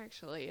 oh,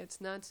 actually,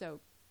 it's not so,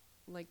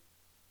 like,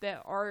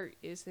 the art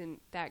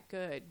isn't that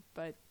good,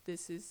 but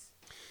this is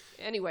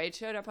anyway, it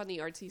showed up on the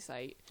Artsy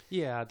site.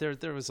 Yeah,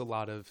 there was a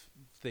lot of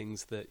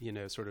things that,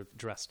 sort of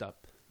dressed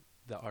up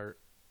the art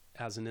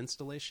as an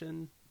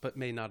installation, but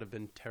may not have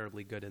been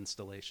terribly good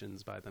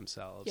installations by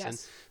themselves. Yes. And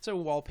so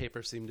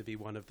wallpaper seemed to be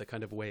one of the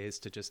kind of ways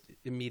to just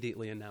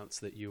immediately announce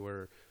that you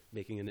were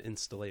making an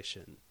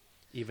installation,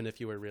 even if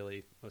you were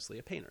really mostly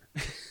a painter.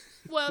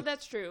 Well,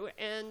 that's true.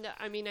 And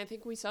I mean, I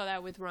think we saw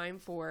that with Ryan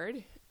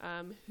Ford,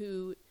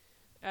 who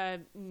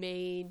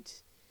made,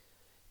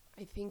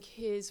 I think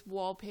his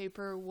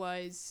wallpaper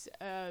was...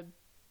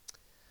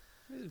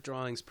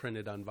 Drawings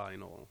printed on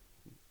vinyl.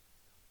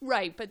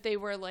 Right, but they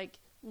were like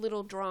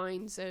little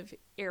drawings of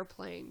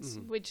airplanes,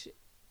 which,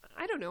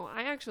 I don't know,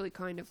 I actually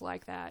kind of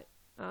like that.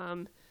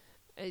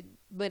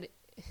 But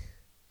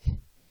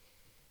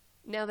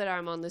now that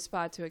I'm on the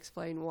spot to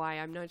explain why,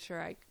 I'm not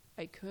sure I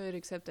could,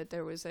 except that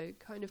there was a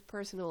kind of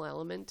personal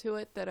element to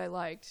it that I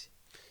liked.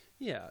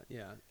 Yeah.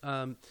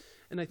 And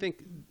I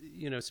think,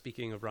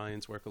 speaking of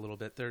Ryan's work a little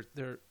bit,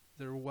 there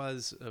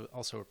was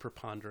also a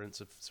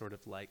preponderance of sort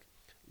of like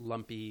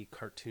lumpy,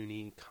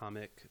 cartoony,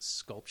 comic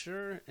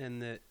sculpture,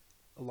 and that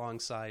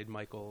alongside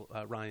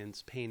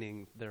Ryan's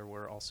painting, there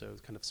were also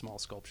kind of small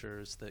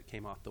sculptures that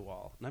came off the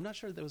wall. And I'm not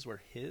sure those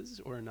were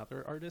his or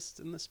another artist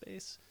in the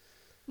space.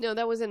 No,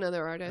 that was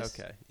another artist.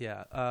 Okay,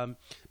 yeah.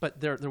 But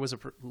there was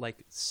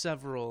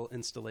several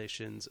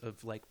installations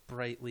of like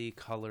brightly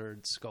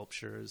colored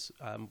sculptures.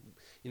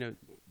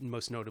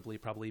 Most notably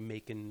probably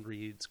Macon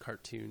Reed's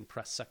cartoon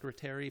press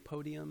secretary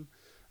podium,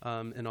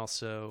 and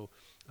also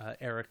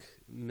Eric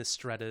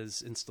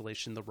Mistretta's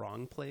installation The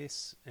Wrong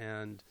Place,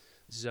 and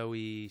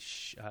Zoe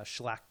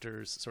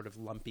Schlachter's sort of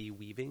lumpy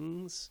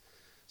weavings.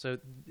 So,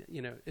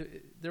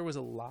 there was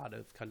a lot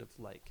of kind of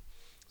like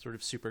sort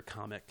of super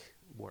comic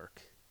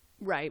work.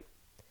 Right.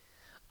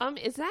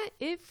 Is that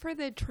it for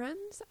the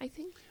trends, I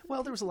think?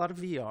 Well, there was a lot of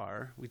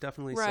VR. We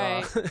definitely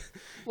right. saw.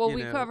 Well,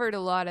 we covered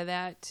a lot of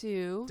that,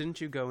 too. Didn't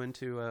you go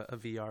into a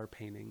VR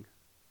painting?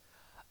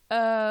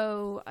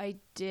 Oh, I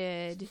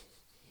did.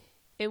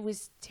 It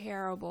was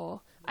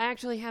terrible. I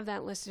actually have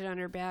that listed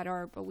under bad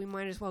art, but we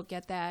might as well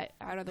get that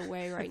out of the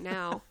way right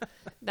now.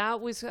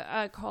 That was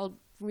called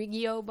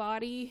Rigio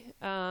Body,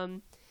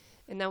 and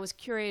that was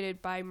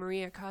curated by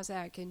Maria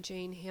Kozak and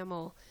Jane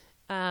Hamill.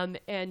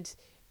 And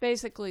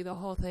basically the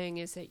whole thing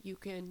is that you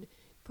can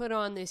put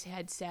on this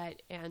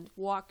headset and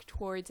walk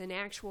towards an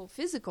actual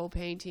physical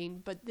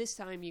painting, but this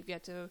time you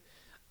get to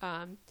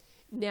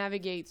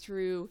navigate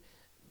through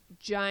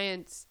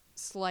giant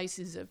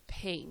slices of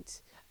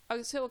paint.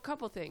 So a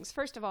couple things.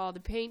 First of all, the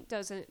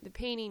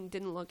painting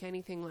didn't look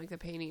anything like the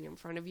painting in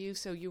front of you,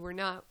 so you were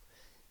not,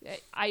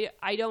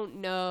 I don't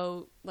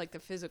know, like the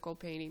physical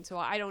painting, so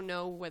I don't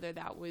know whether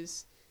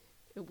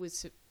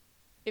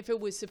if it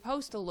was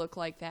supposed to look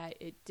like that,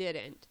 it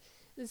didn't.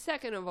 The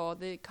second of all,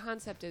 the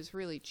concept is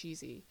really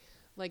cheesy.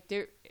 Like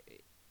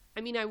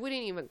I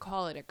wouldn't even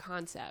call it a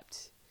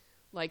concept.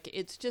 Like,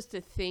 it's just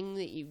a thing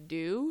that you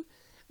do,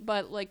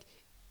 but like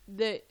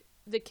the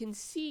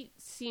conceit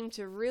seemed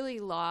to really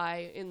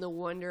lie in the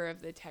wonder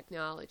of the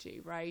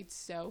technology, right?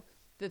 So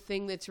the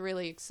thing that's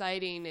really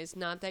exciting is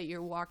not that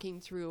you're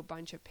walking through a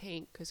bunch of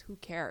paint, because who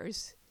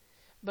cares,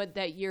 but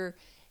that you're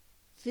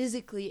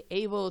physically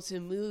able to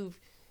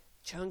move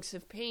chunks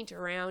of paint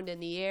around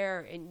in the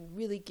air and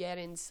really get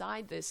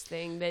inside this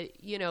thing that,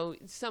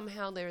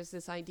 somehow there's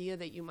this idea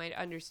that you might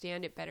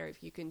understand it better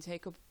if you can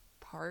take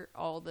apart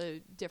all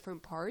the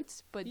different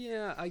parts. But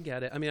yeah, I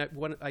get it. I mean,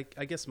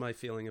 I guess my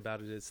feeling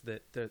about it is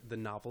that the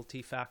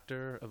novelty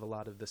factor of a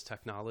lot of this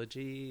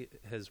technology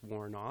has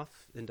worn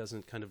off and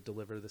doesn't kind of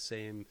deliver the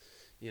same,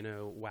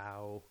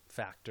 wow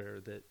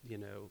factor that,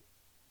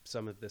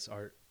 some of this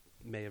art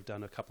may have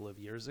done a couple of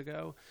years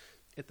ago.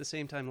 At the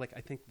same time, like, I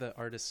think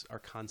our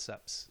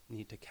concepts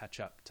need to catch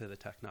up to the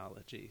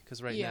technology, because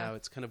now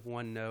it's kind of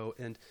one note.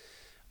 And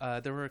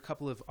there were a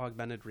couple of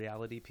augmented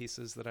reality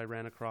pieces that I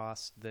ran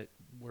across that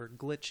were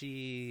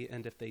glitchy,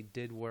 and if they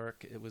did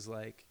work, it was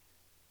like,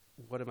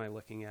 what am I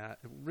looking at?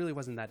 It really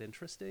wasn't that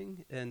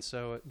interesting. And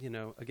so,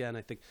 again,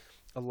 I think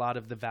a lot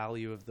of the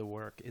value of the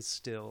work is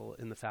still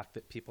in the fact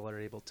that people are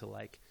able to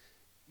like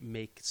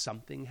make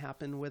something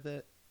happen with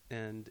it,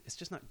 and it's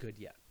just not good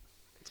yet.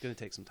 It's going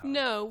to take some time.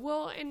 No,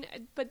 well,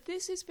 but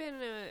this has been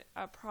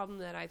a problem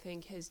that I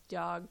think has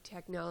dogged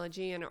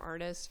technology and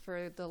artists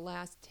for the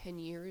last 10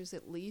 years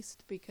at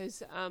least,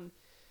 because,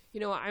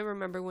 I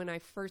remember when I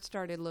first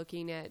started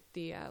looking at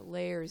the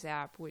Layers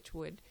app, which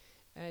would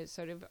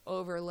sort of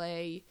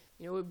overlay,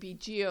 it would be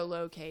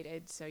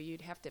geolocated, so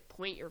you'd have to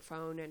point your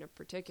phone in a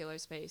particular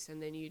space,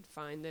 and then you'd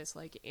find this,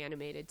 like,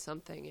 animated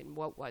something, and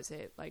what was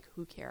it? Like,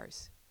 who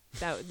cares?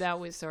 That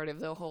was sort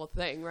of the whole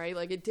thing, right?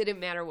 Like, it didn't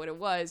matter what it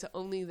was,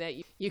 only that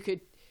you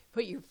could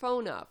put your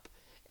phone up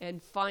and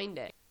find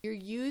it. You're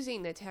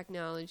using the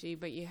technology,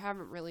 but you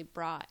haven't really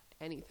brought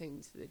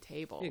anything to the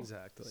table.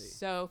 Exactly.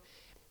 So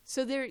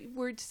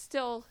we're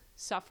still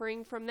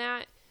suffering from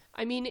that.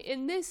 I mean,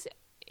 in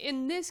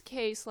this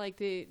case, like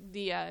the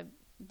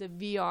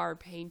VR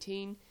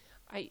painting,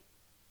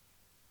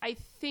 I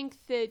think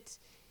that,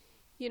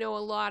 a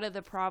lot of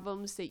the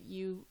problems that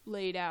you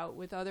laid out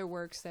with other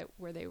works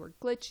where they were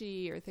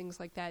glitchy or things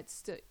like that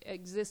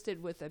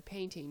existed with the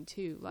painting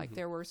too. Like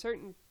there were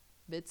certain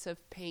bits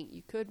of paint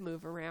you could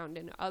move around,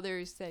 and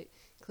others that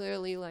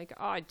clearly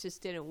it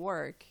just didn't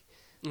work.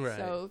 Right.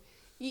 So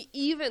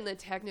even the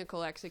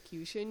technical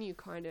execution,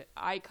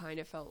 I kind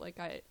of felt like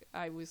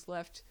I was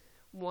left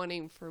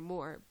wanting for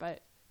more.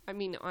 But I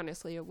mean,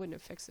 honestly, it wouldn't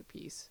have fixed the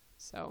piece.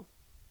 So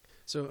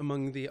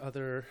among the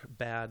other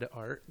bad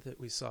art that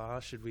we saw,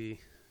 should we?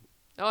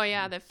 Oh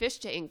yeah, the fish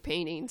tank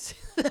paintings.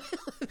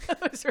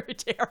 Those were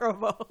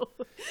terrible.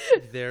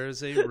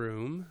 There's a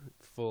room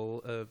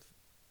full of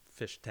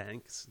fish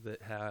tanks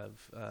that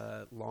have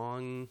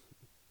long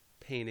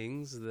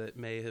paintings that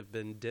may have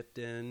been dipped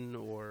in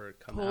or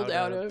pulled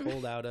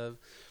out of.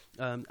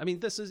 I mean,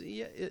 this is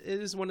it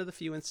is one of the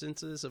few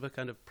instances of a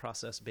kind of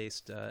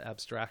process-based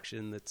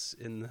abstraction that's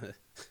in the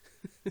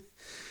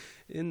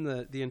in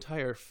the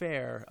entire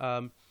fair.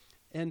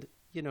 And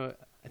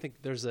I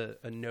think there's a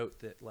note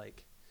that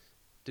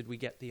did we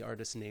get the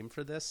artist's name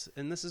for this?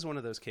 And this is one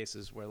of those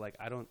cases where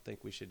I don't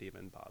think we should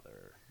even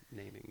bother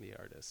naming the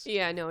artist.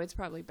 Yeah, no, it's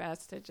probably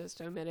best to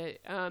just omit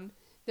it.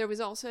 There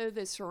was also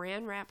the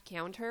saran wrap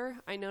counter.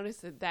 I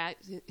noticed that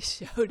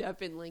showed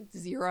up in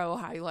 0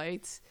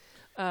 highlights.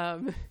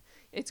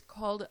 It's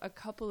called A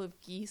Couple of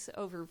Geese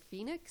Over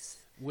Phoenix.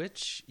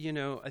 Which,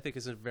 I think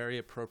is a very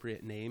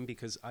appropriate name,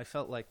 because I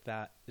felt like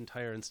that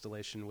entire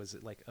installation was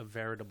a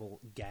veritable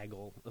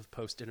gaggle of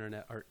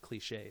post-internet art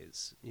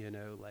cliches,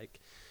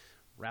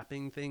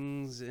 wrapping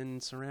things in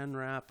saran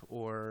wrap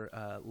or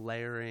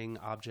layering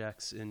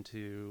objects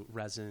into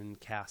resin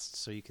casts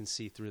so you can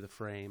see through the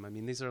frame. I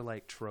mean, these are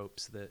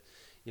tropes that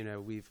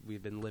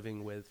we've been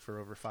living with for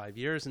over 5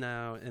 years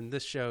now, and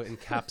this show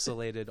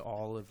encapsulated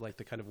all of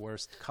the kind of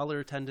worst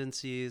color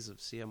tendencies of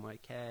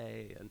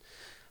CMYK, and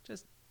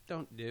just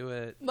don't do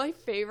it. My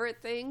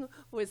favorite thing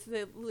was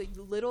the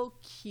little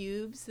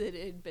cubes that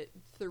had been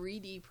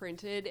 3D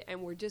printed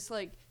and were just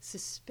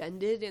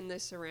suspended in the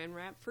saran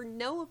wrap for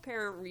no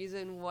apparent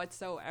reason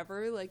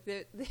whatsoever.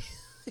 They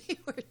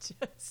were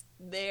just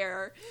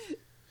there.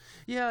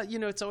 Yeah,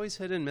 it's always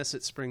hit and miss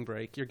at Spring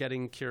Break. You're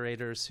getting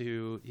curators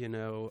who,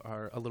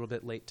 are a little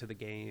bit late to the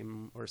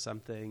game or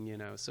something,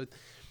 So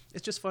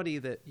it's just funny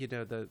that,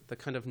 the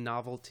kind of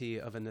novelty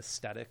of an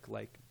aesthetic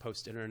like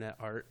post-internet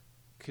art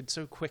could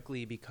so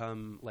quickly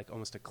become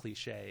almost a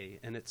cliche,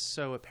 and it's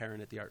so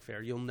apparent at the art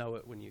fair. You'll know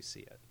it when you see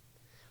it.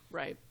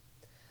 Right.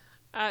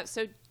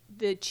 So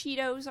the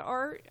Cheetos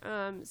art,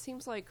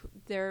 seems like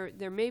there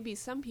may be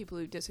some people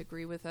who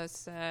disagree with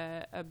us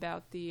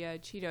about the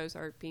Cheetos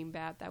art being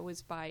bad. That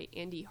was by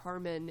Andy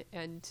Harmon,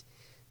 and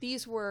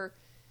these were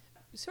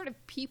sort of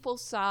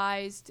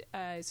people-sized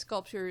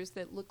sculptures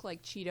that looked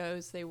like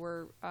Cheetos. They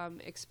were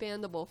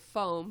expandable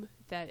foam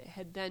that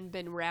had then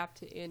been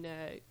wrapped in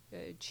a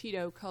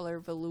Cheeto color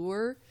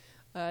velour.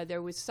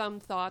 There was some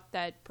thought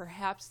that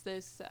perhaps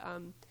this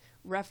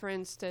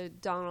referenced a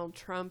Donald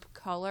Trump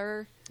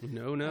color.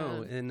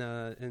 No.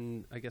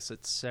 And I guess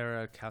it's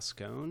Sarah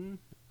Cascone.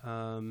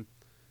 Her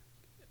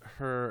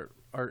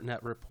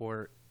ArtNet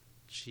report,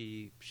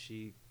 she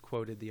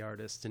quoted the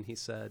artist, and he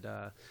said,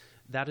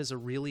 "That is a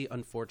really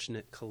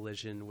unfortunate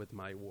collision with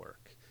my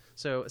work."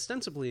 So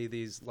ostensibly,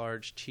 these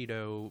large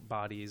Cheeto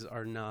bodies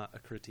are not a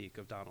critique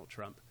of Donald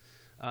Trump.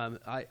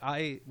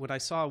 When I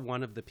saw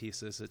one of the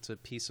pieces, it's a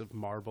piece of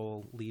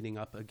marble leaning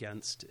up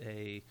against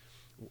a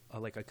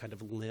kind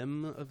of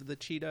limb of the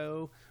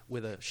Cheeto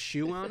with a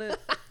shoe on it.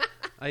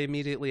 I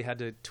immediately had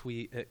to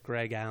tweet at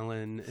Greg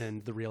Allen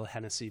and The Real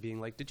Hennessy being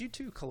like, did you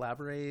two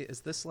collaborate?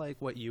 Is this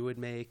what you would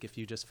make if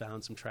you just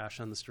found some trash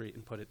on the street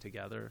and put it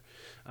together?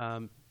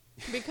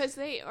 Because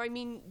they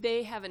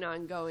have an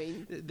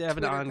ongoing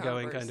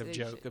kind of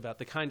joke about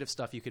the kind of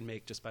stuff you can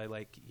make just by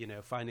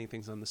finding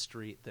things on the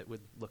street that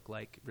would look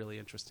like really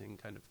interesting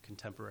kind of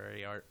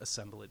contemporary art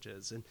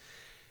assemblages. And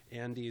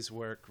Andy's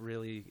work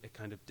really, it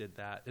kind of did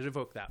that. It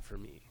evoked that for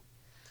me.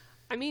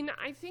 I mean,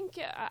 I think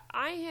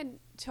I had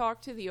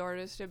talked to the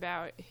artist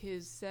about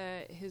his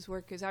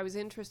work because I was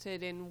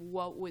interested in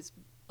what was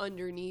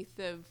underneath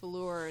the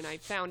velour, and I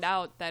found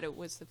out that it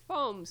was the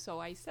foam. So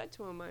I said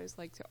to him, I was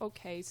like,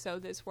 okay, so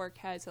this work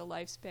has a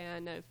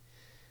lifespan of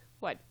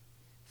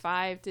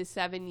 5 to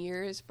 7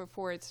 years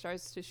before it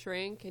starts to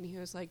shrink? And he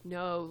was like,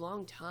 no,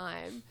 long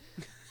time.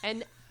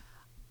 And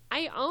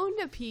I owned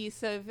a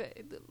piece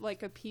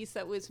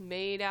that was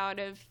made out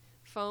of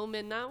foam,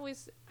 and that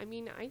was,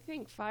 I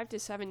think 5 to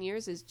 7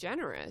 years is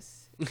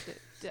generous.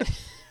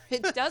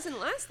 It doesn't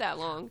last that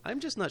long.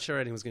 I'm just not sure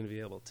anyone's going to be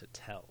able to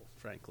tell,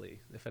 frankly,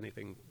 if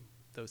anything,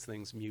 those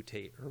things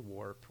mutate or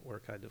warp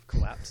or kind of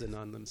collapse in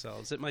on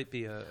themselves. It might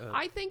be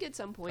I think at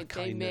some point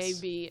they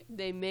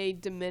may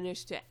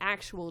diminish to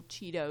actual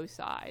Cheeto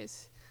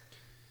size.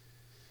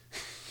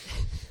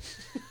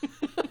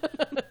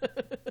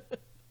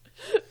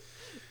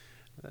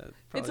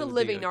 It's a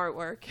living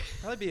artwork.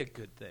 Probably be a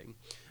good thing.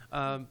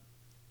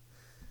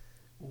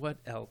 What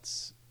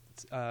else?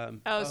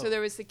 So there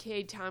was the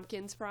Cade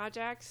Tompkins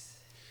projects.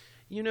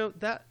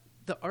 That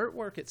the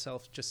artwork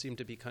itself just seemed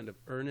to be kind of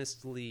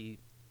earnestly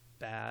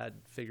bad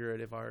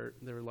figurative art.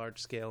 They were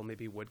large scale,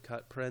 maybe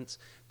woodcut prints.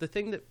 The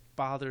thing that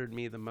bothered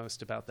me the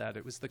most about that,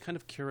 it was the kind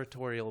of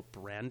curatorial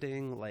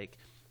branding, like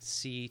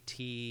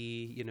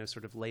CT,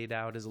 sort of laid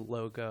out as a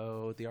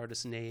logo, the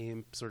artist's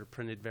name sort of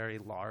printed very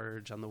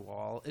large on the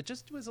wall. It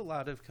just was a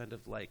lot of kind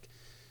of like,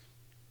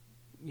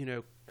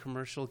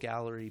 commercial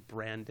gallery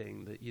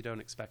branding that you don't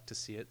expect to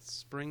see at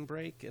Spring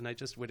Break. And I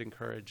just would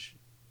encourage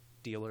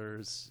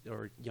dealers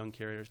or young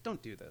curators,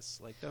 don't do this.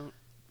 Like, don't.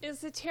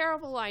 It's a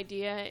terrible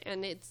idea,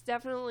 and it's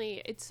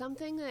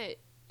something that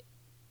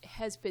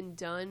has been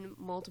done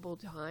multiple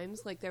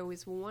times. Like, there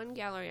was one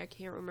gallery, I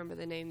can't remember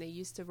the name, they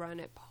used to run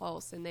at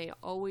Pulse, and they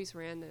always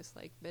ran this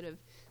like bit of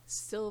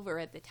silver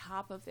at the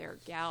top of their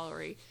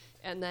gallery,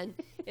 and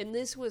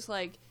this was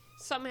like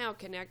somehow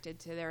connected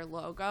to their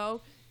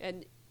logo,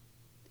 and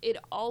it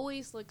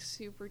always looks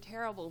super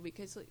terrible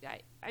because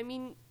I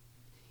mean,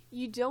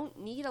 you don't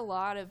need a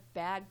lot of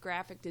bad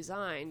graphic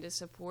design to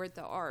support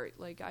the art.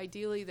 Like,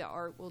 ideally, the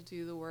art will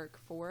do the work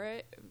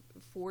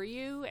for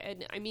you.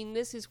 And I mean,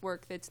 this is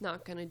work that's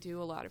not going to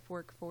do a lot of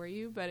work for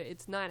you, but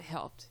it's not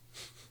helped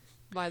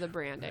by the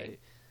branding. Right.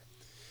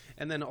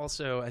 And then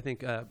also, I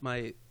think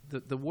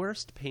the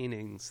worst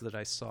paintings that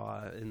I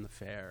saw in the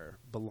fair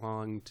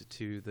belonged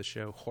to the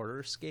show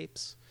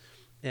Horrorscapes,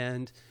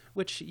 and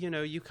which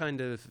you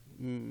kind of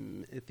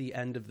at the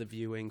end of the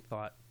viewing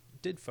thought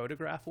did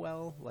photograph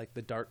well, like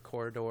the dark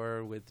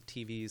corridor with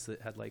TVs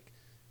that had like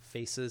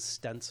faces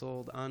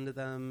stenciled onto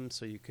them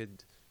so you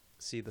could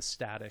see the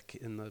static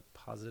in the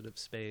positive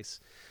space.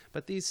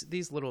 But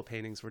these little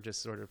paintings were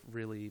just sort of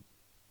really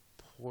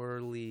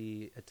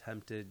poorly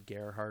attempted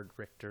Gerhard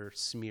Richter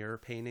smear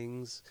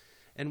paintings,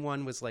 and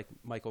one was like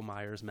Michael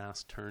Myers'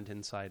 mask turned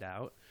inside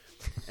out.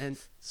 And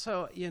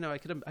so I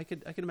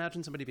could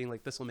imagine somebody being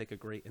like, this will make a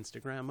great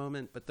Instagram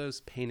moment, but those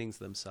paintings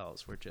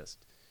themselves were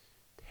just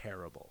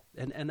terrible.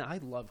 And I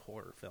love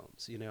horror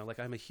films, like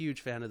I'm a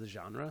huge fan of the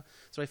genre.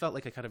 So I felt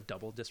like a kind of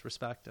double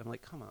disrespect. I'm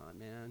like, come on,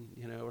 man,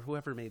 or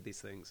whoever made these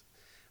things.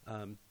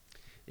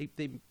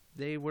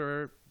 They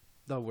were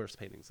the worst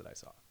paintings that I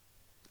saw.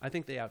 I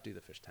think they outdo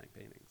the fish tank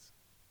paintings.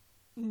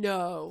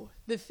 No,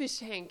 the fish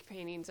tank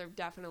paintings are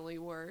definitely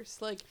worse.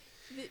 Like,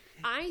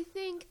 I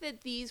think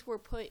that these were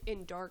put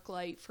in dark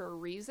light for a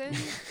reason.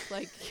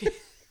 Like,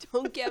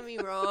 don't get me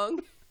wrong.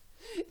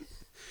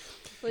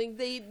 Like,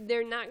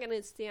 they're not going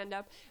to stand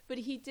up. But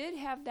he did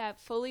have that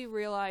fully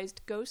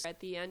realized ghost at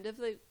the end of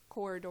the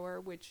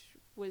corridor, which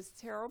was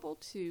terrible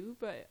too,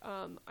 but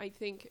I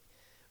think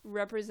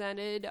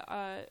represented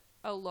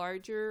a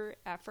larger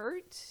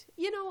effort.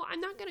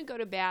 I'm not going to go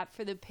to bat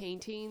for the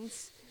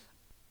paintings.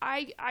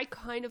 I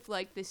kind of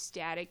like the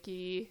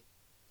staticky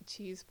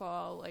cheese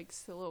ball like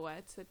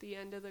silhouettes at the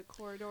end of the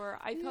corridor.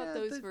 I thought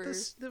those were.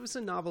 There was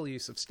a novel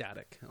use of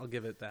static. I'll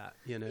give it that.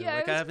 Yeah, like it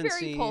was I haven't very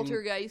seen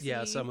poltergeisty.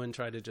 Yeah, someone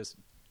try to just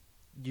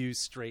use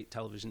straight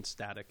television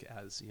static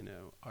as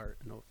art.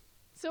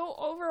 So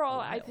overall,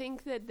 I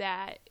think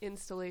that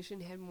installation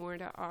had more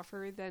to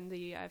offer than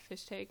the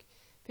fish tank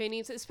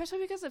paintings, especially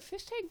because the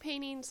fish tank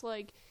paintings,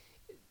 like,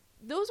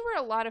 those were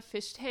a lot of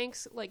fish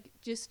tanks, like,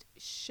 just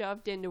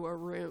shoved into a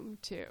room,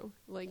 too.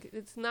 Like,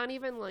 it's not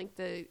even like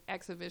the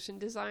exhibition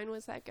design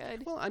was that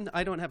good. Well,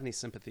 I don't have any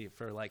sympathy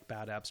for, like,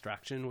 bad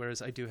abstraction,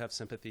 whereas I do have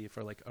sympathy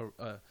for, like,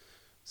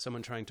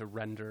 someone trying to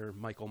render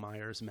Michael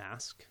Myers'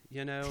 mask,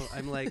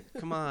 I'm like,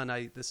 come on,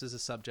 this is a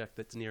subject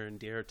that's near and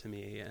dear to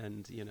me,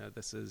 and,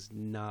 this is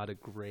not a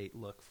great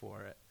look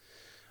for it.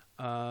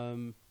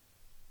 And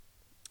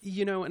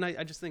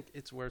I just think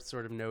it's worth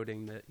sort of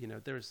noting that,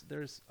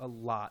 there's a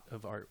lot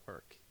of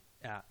artwork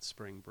at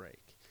Spring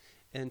Break.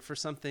 And for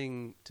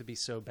something to be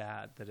so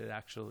bad that it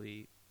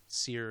actually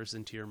sears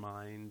into your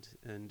mind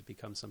and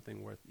becomes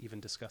something worth even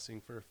discussing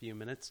for a few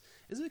minutes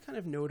is a kind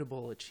of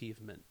notable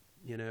achievement,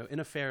 in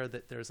a fair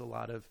that there's a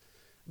lot of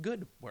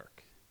good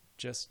work,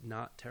 just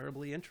not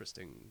terribly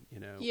interesting,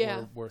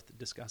 or worth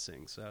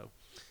discussing. So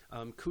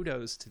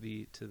kudos to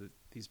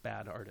these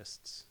bad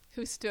artists.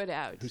 Who stood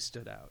out.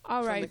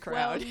 All right. the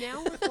crowd. Well,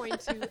 now we're going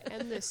to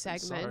end this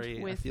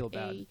segment with I feel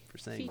bad a for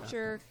saying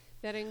feature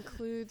that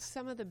includes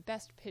some of the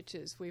best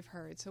pitches we've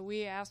heard. So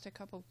we asked a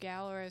couple of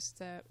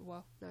gallerists,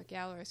 not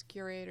gallerists,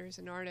 curators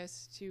and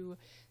artists to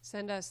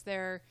send us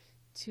their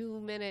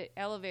 2-minute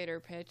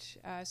elevator pitch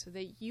so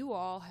that you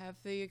all have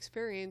the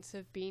experience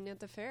of being at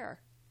the fair.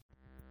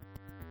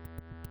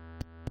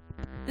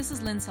 This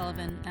is Lynn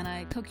Sullivan, and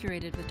I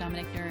co-curated with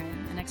Dominic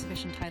Durin an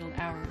exhibition titled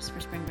Hours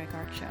for Spring Break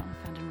Art Show,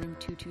 found in room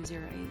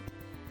 2208.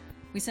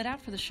 We set out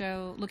for the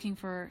show looking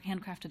for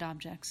handcrafted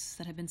objects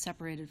that had been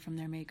separated from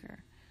their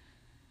maker.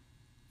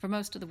 For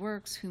most of the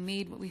works, who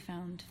made what we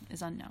found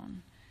is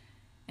unknown.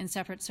 In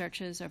separate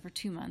searches over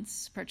 2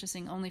 months,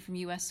 purchasing only from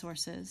U.S.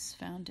 sources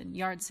found in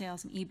yard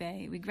sales and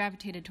eBay, we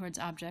gravitated towards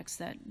objects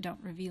that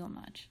don't reveal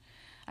much.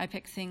 I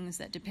pick things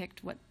that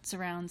depict what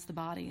surrounds the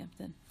body of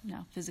the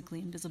now physically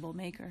invisible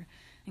maker,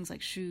 things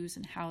like shoes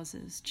and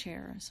houses,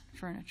 chairs,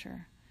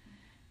 furniture.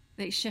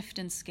 They shift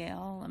in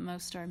scale, and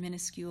most are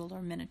minuscule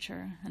or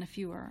miniature, and a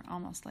few are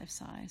almost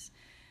life-size.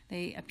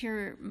 They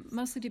appear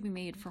mostly to be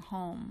made for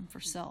home, for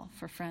self,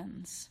 for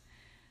friends.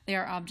 They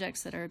are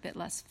objects that are a bit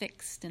less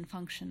fixed in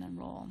function and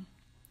role.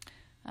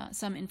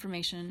 Some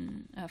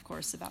information, of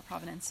course, about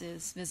provenance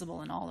is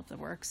visible in all of the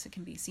works. It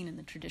can be seen in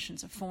the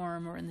traditions of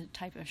form or in the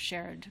type of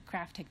shared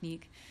craft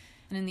technique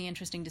and in the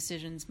interesting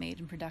decisions made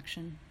in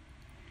production.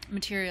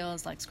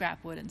 Materials like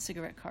scrap wood and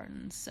cigarette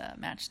cartons,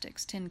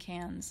 matchsticks, tin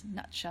cans,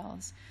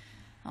 nutshells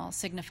all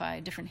signify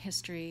different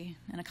history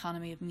and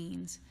economy of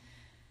means.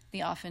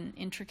 The often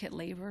intricate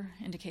labor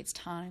indicates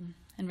time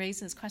and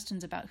raises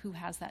questions about who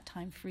has that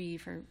time free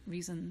for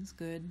reasons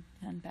good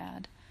and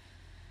bad.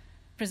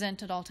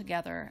 Presented all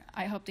together,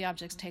 I hope the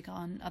objects take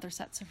on other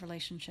sets of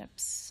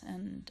relationships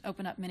and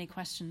open up many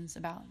questions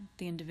about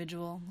the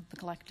individual, the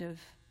collective,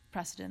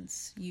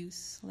 precedence,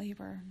 use,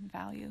 labor,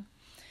 value.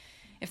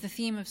 If the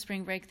theme of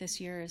Spring Break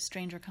this year is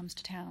Stranger Comes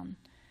to Town,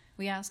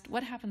 we asked,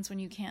 what happens when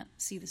you can't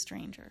see the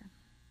stranger?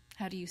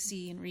 How do you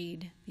see and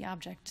read the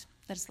object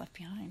that is left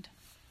behind?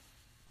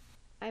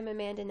 I'm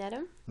Amanda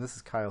Nedham. This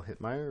is Kyle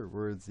Hittmeyer.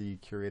 We're the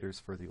curators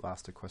for the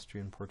last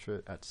equestrian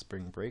portrait at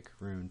Spring Break,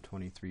 Room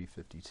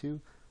 2352.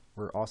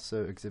 We're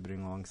also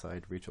exhibiting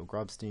alongside Rachel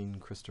Grobstein,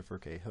 Christopher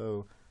K.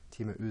 Ho,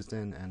 Tima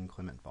Uzden, and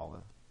Clement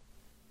Valla.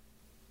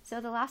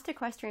 So the last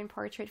equestrian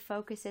portrait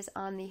focuses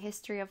on the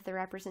history of the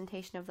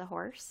representation of the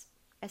horse,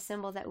 a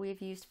symbol that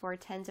we've used for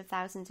tens of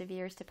thousands of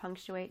years to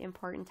punctuate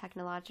important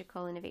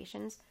technological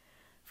innovations,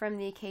 from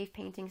the cave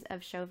paintings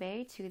of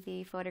Chauvet to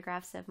the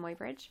photographs of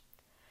Muybridge.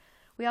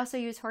 We also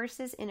use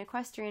horses in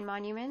equestrian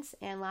monuments,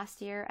 and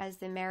last year, as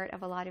the merit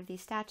of a lot of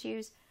these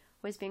statues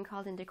was being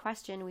called into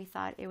question, we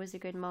thought it was a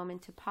good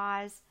moment to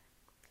pause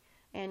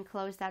and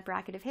close that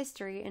bracket of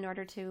history in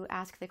order to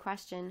ask the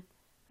question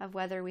of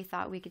whether we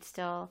thought we could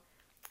still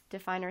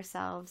define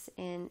ourselves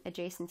in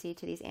adjacency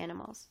to these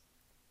animals.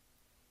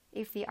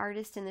 If the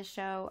artists in the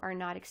show are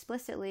not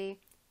explicitly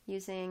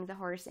using the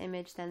horse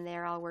image, then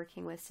they're all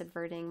working with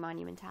subverting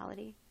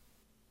monumentality.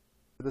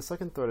 The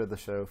second thread of the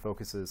show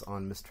focuses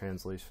on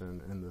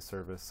mistranslation in the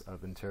service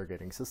of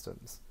interrogating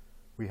systems.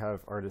 We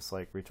have artists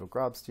like Rachel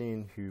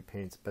Grobstein, who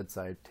paints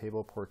bedside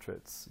table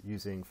portraits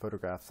using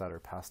photographs that are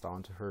passed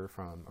on to her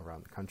from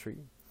around the country.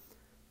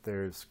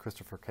 There's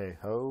Christopher K.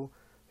 Ho,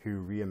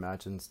 who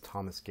reimagines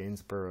Thomas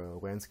Gainsborough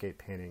landscape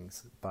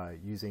paintings by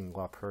using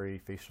La Prairie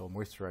facial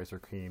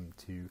moisturizer cream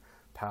to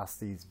pass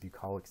these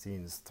bucolic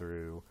scenes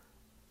through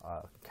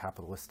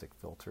capitalistic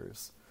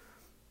filters.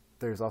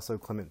 There's also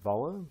Clement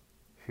Valla,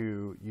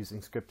 who,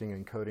 using scripting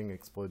and coding,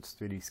 explodes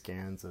 3D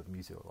scans of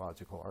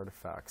museological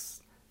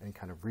artifacts and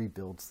kind of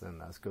rebuilds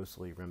them as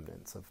ghostly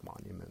remnants of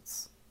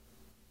monuments.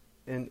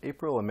 In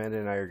April, Amanda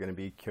and I are going to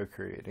be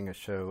co-creating a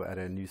show at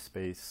a new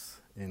space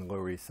in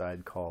Lower East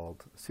Side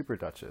called Super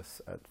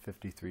Duchess at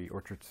 53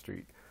 Orchard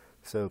Street,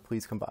 so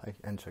please come by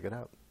and check it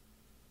out.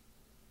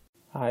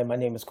 Hi, my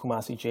name is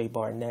Kumasi J.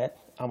 Barnett.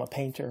 I'm a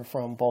painter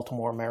from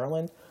Baltimore,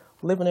 Maryland,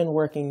 living and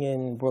working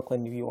in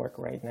Brooklyn, New York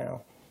right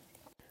now.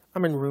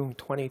 I'm in room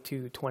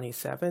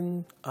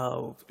 2227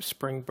 of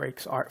Spring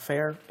Break's Art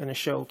Fair in a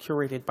show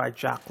curated by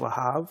Jacques Le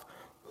Havre,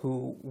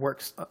 who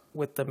works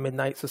with the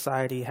Midnight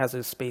Society, has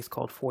a space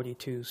called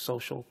 42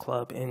 Social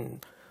Club in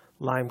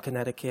Lyme,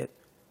 Connecticut.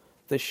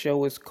 The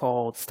show is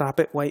called Stop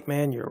It, White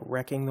Man, You're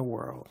Wrecking the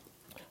World.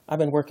 I've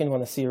been working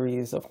on a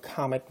series of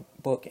comic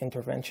book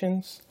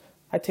interventions.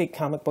 I take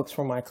comic books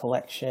from my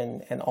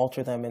collection and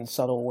alter them in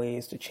subtle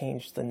ways to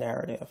change the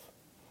narrative.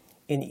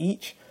 In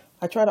each,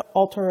 I try to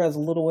alter as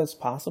little as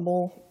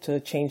possible to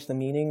change the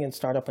meaning and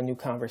start up a new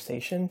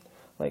conversation.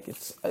 Like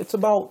it's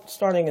about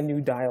starting a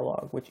new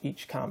dialogue with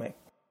each comic.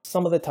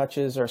 Some of the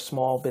touches are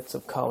small bits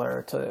of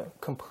color to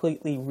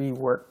completely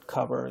rework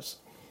covers.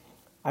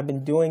 I've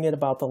been doing it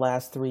about the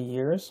last 3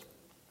 years.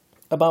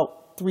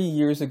 About 3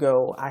 years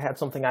ago, I had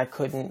something I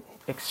couldn't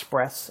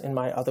express in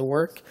my other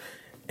work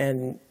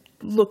and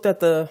looked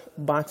at the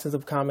boxes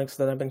of comics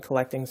that I've been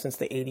collecting since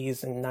the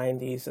 80s and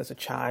 90s as a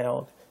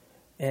child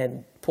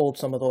and pulled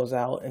some of those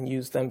out and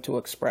used them to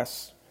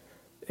express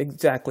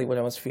exactly what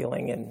I was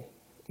feeling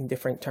in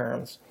different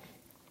terms.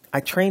 I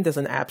trained as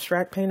an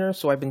abstract painter,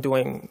 so I've been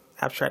doing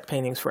abstract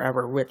paintings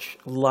forever, rich,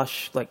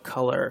 lush, like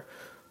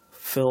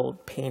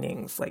color-filled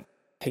paintings, like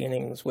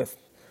paintings with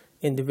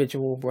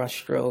individual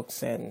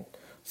brushstrokes and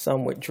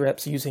some with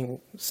drips,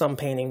 using some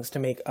paintings to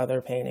make other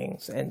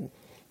paintings. And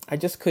I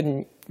just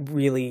couldn't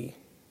really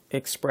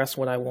express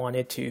what I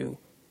wanted to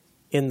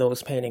in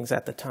those paintings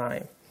at the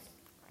time.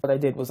 What I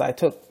did was I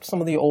took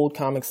some of the old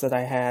comics that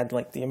I had,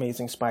 like The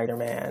Amazing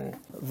Spider-Man,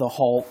 The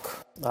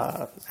Hulk,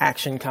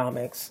 Action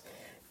Comics,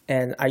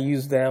 and I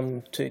used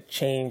them to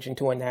change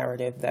into a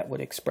narrative that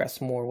would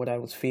express more what I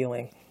was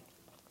feeling.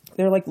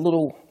 They're like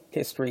little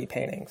history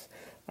paintings.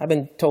 I've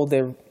been told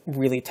they're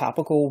really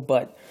topical,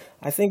 but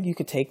I think you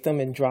could take them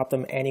and drop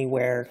them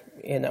anywhere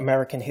in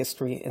American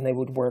history and they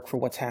would work for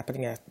what's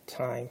happening at the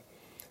time.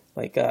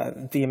 Like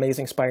The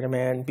Amazing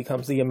Spider-Man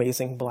becomes The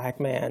Amazing Black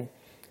Man,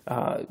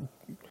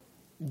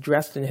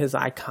 dressed in his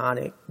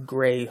iconic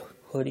gray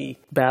hoodie,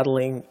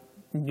 battling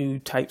new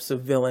types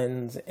of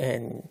villains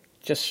and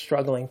just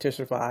struggling to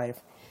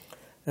survive.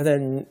 And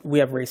then we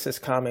have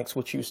racist comics,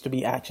 which used to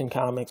be Action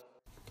Comics.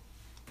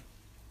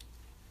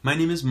 My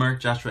name is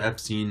Mark Joshua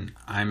Epstein.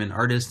 I'm an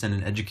artist and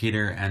an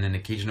educator and an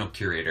occasional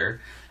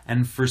curator.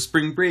 And for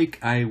Spring Break,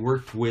 I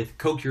worked with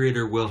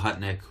co-curator Will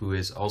Hutnick, who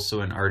is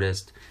also an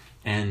artist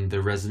and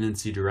the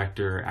residency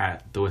director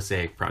at the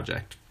Wassaic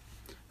Project.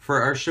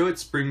 For our show at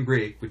Spring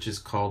Break, which is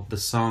called The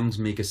Songs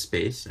Make a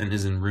Space and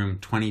is in room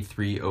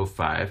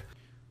 2305,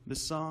 The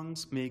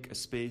Songs Make a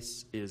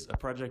Space is a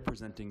project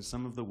presenting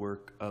some of the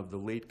work of the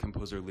late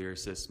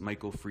composer-lyricist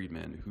Michael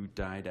Friedman, who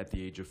died at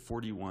the age of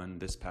 41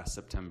 this past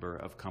September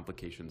of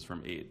complications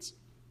from AIDS.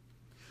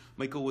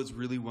 Michael was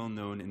really well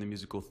known in the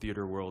musical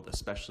theater world,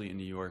 especially in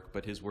New York,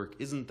 but his work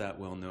isn't that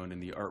well known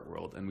in the art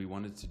world, and we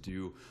wanted to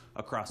do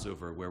a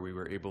crossover where we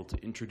were able to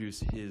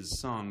introduce his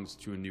songs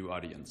to a new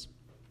audience.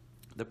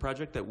 The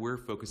project that we're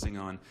focusing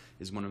on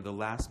is one of the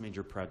last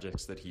major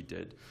projects that he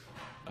did.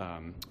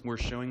 We're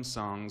showing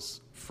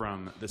songs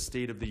from the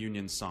State of the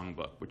Union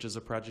Songbook, which is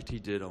a project he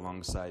did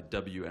alongside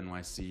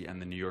WNYC and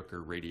the New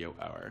Yorker Radio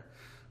Hour.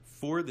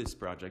 For this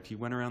project, he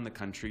went around the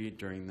country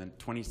during the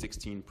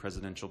 2016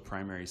 presidential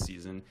primary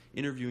season,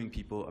 interviewing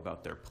people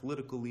about their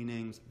political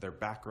leanings, their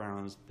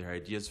backgrounds, their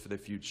ideas for the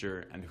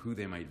future, and who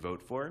they might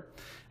vote for.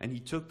 And he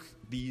took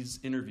these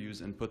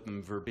interviews and put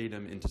them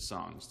verbatim into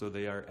songs, so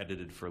they are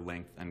edited for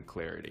length and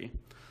clarity.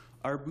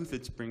 Our booth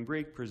at Spring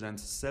Break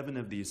presents 7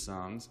 of these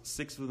songs.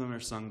 6 of them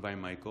are sung by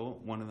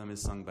Michael. 1 of them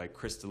is sung by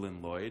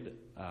Crystalline Lloyd,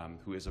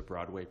 who is a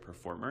Broadway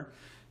performer.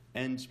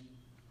 And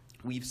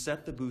we've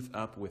set the booth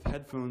up with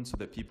headphones so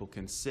that people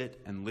can sit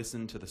and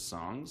listen to the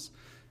songs.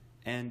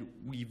 And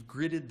we've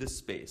gridded the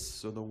space,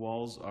 so the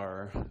walls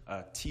are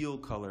a teal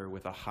color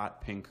with a hot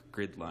pink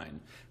grid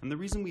line. And the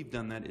reason we've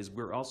done that is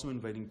we're also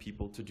inviting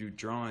people to do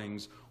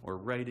drawings or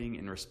writing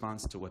in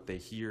response to what they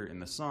hear in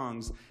the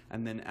songs,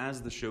 and then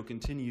as the show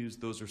continues,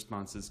 those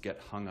responses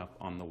get hung up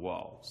on the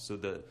wall. So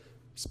the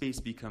space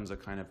becomes a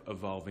kind of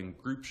evolving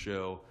group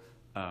show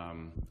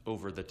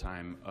over the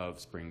time of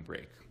Spring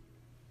Break.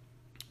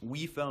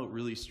 We felt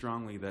really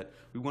strongly that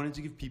we wanted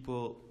to give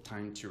people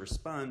time to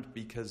respond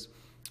because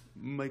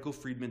Michael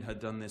Friedman had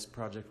done this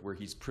project where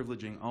he's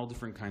privileging all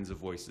different kinds of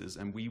voices,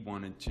 and we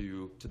wanted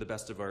to the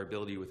best of our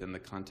ability within the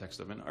context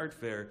of an art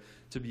fair,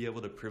 to be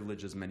able to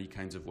privilege as many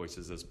kinds of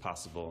voices as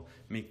possible,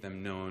 make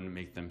them known,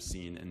 make them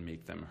seen, and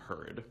make them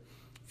heard.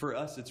 For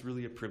us, it's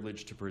really a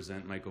privilege to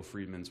present Michael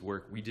Friedman's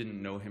work. We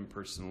didn't know him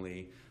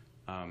personally.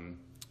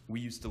 We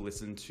used to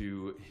listen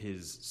to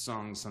his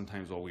songs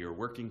sometimes while we were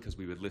working because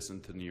we would listen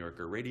to the New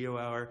Yorker Radio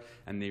Hour,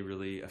 and they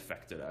really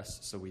affected us.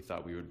 So we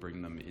thought we would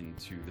bring them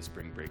into the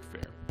Spring Break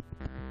Fair.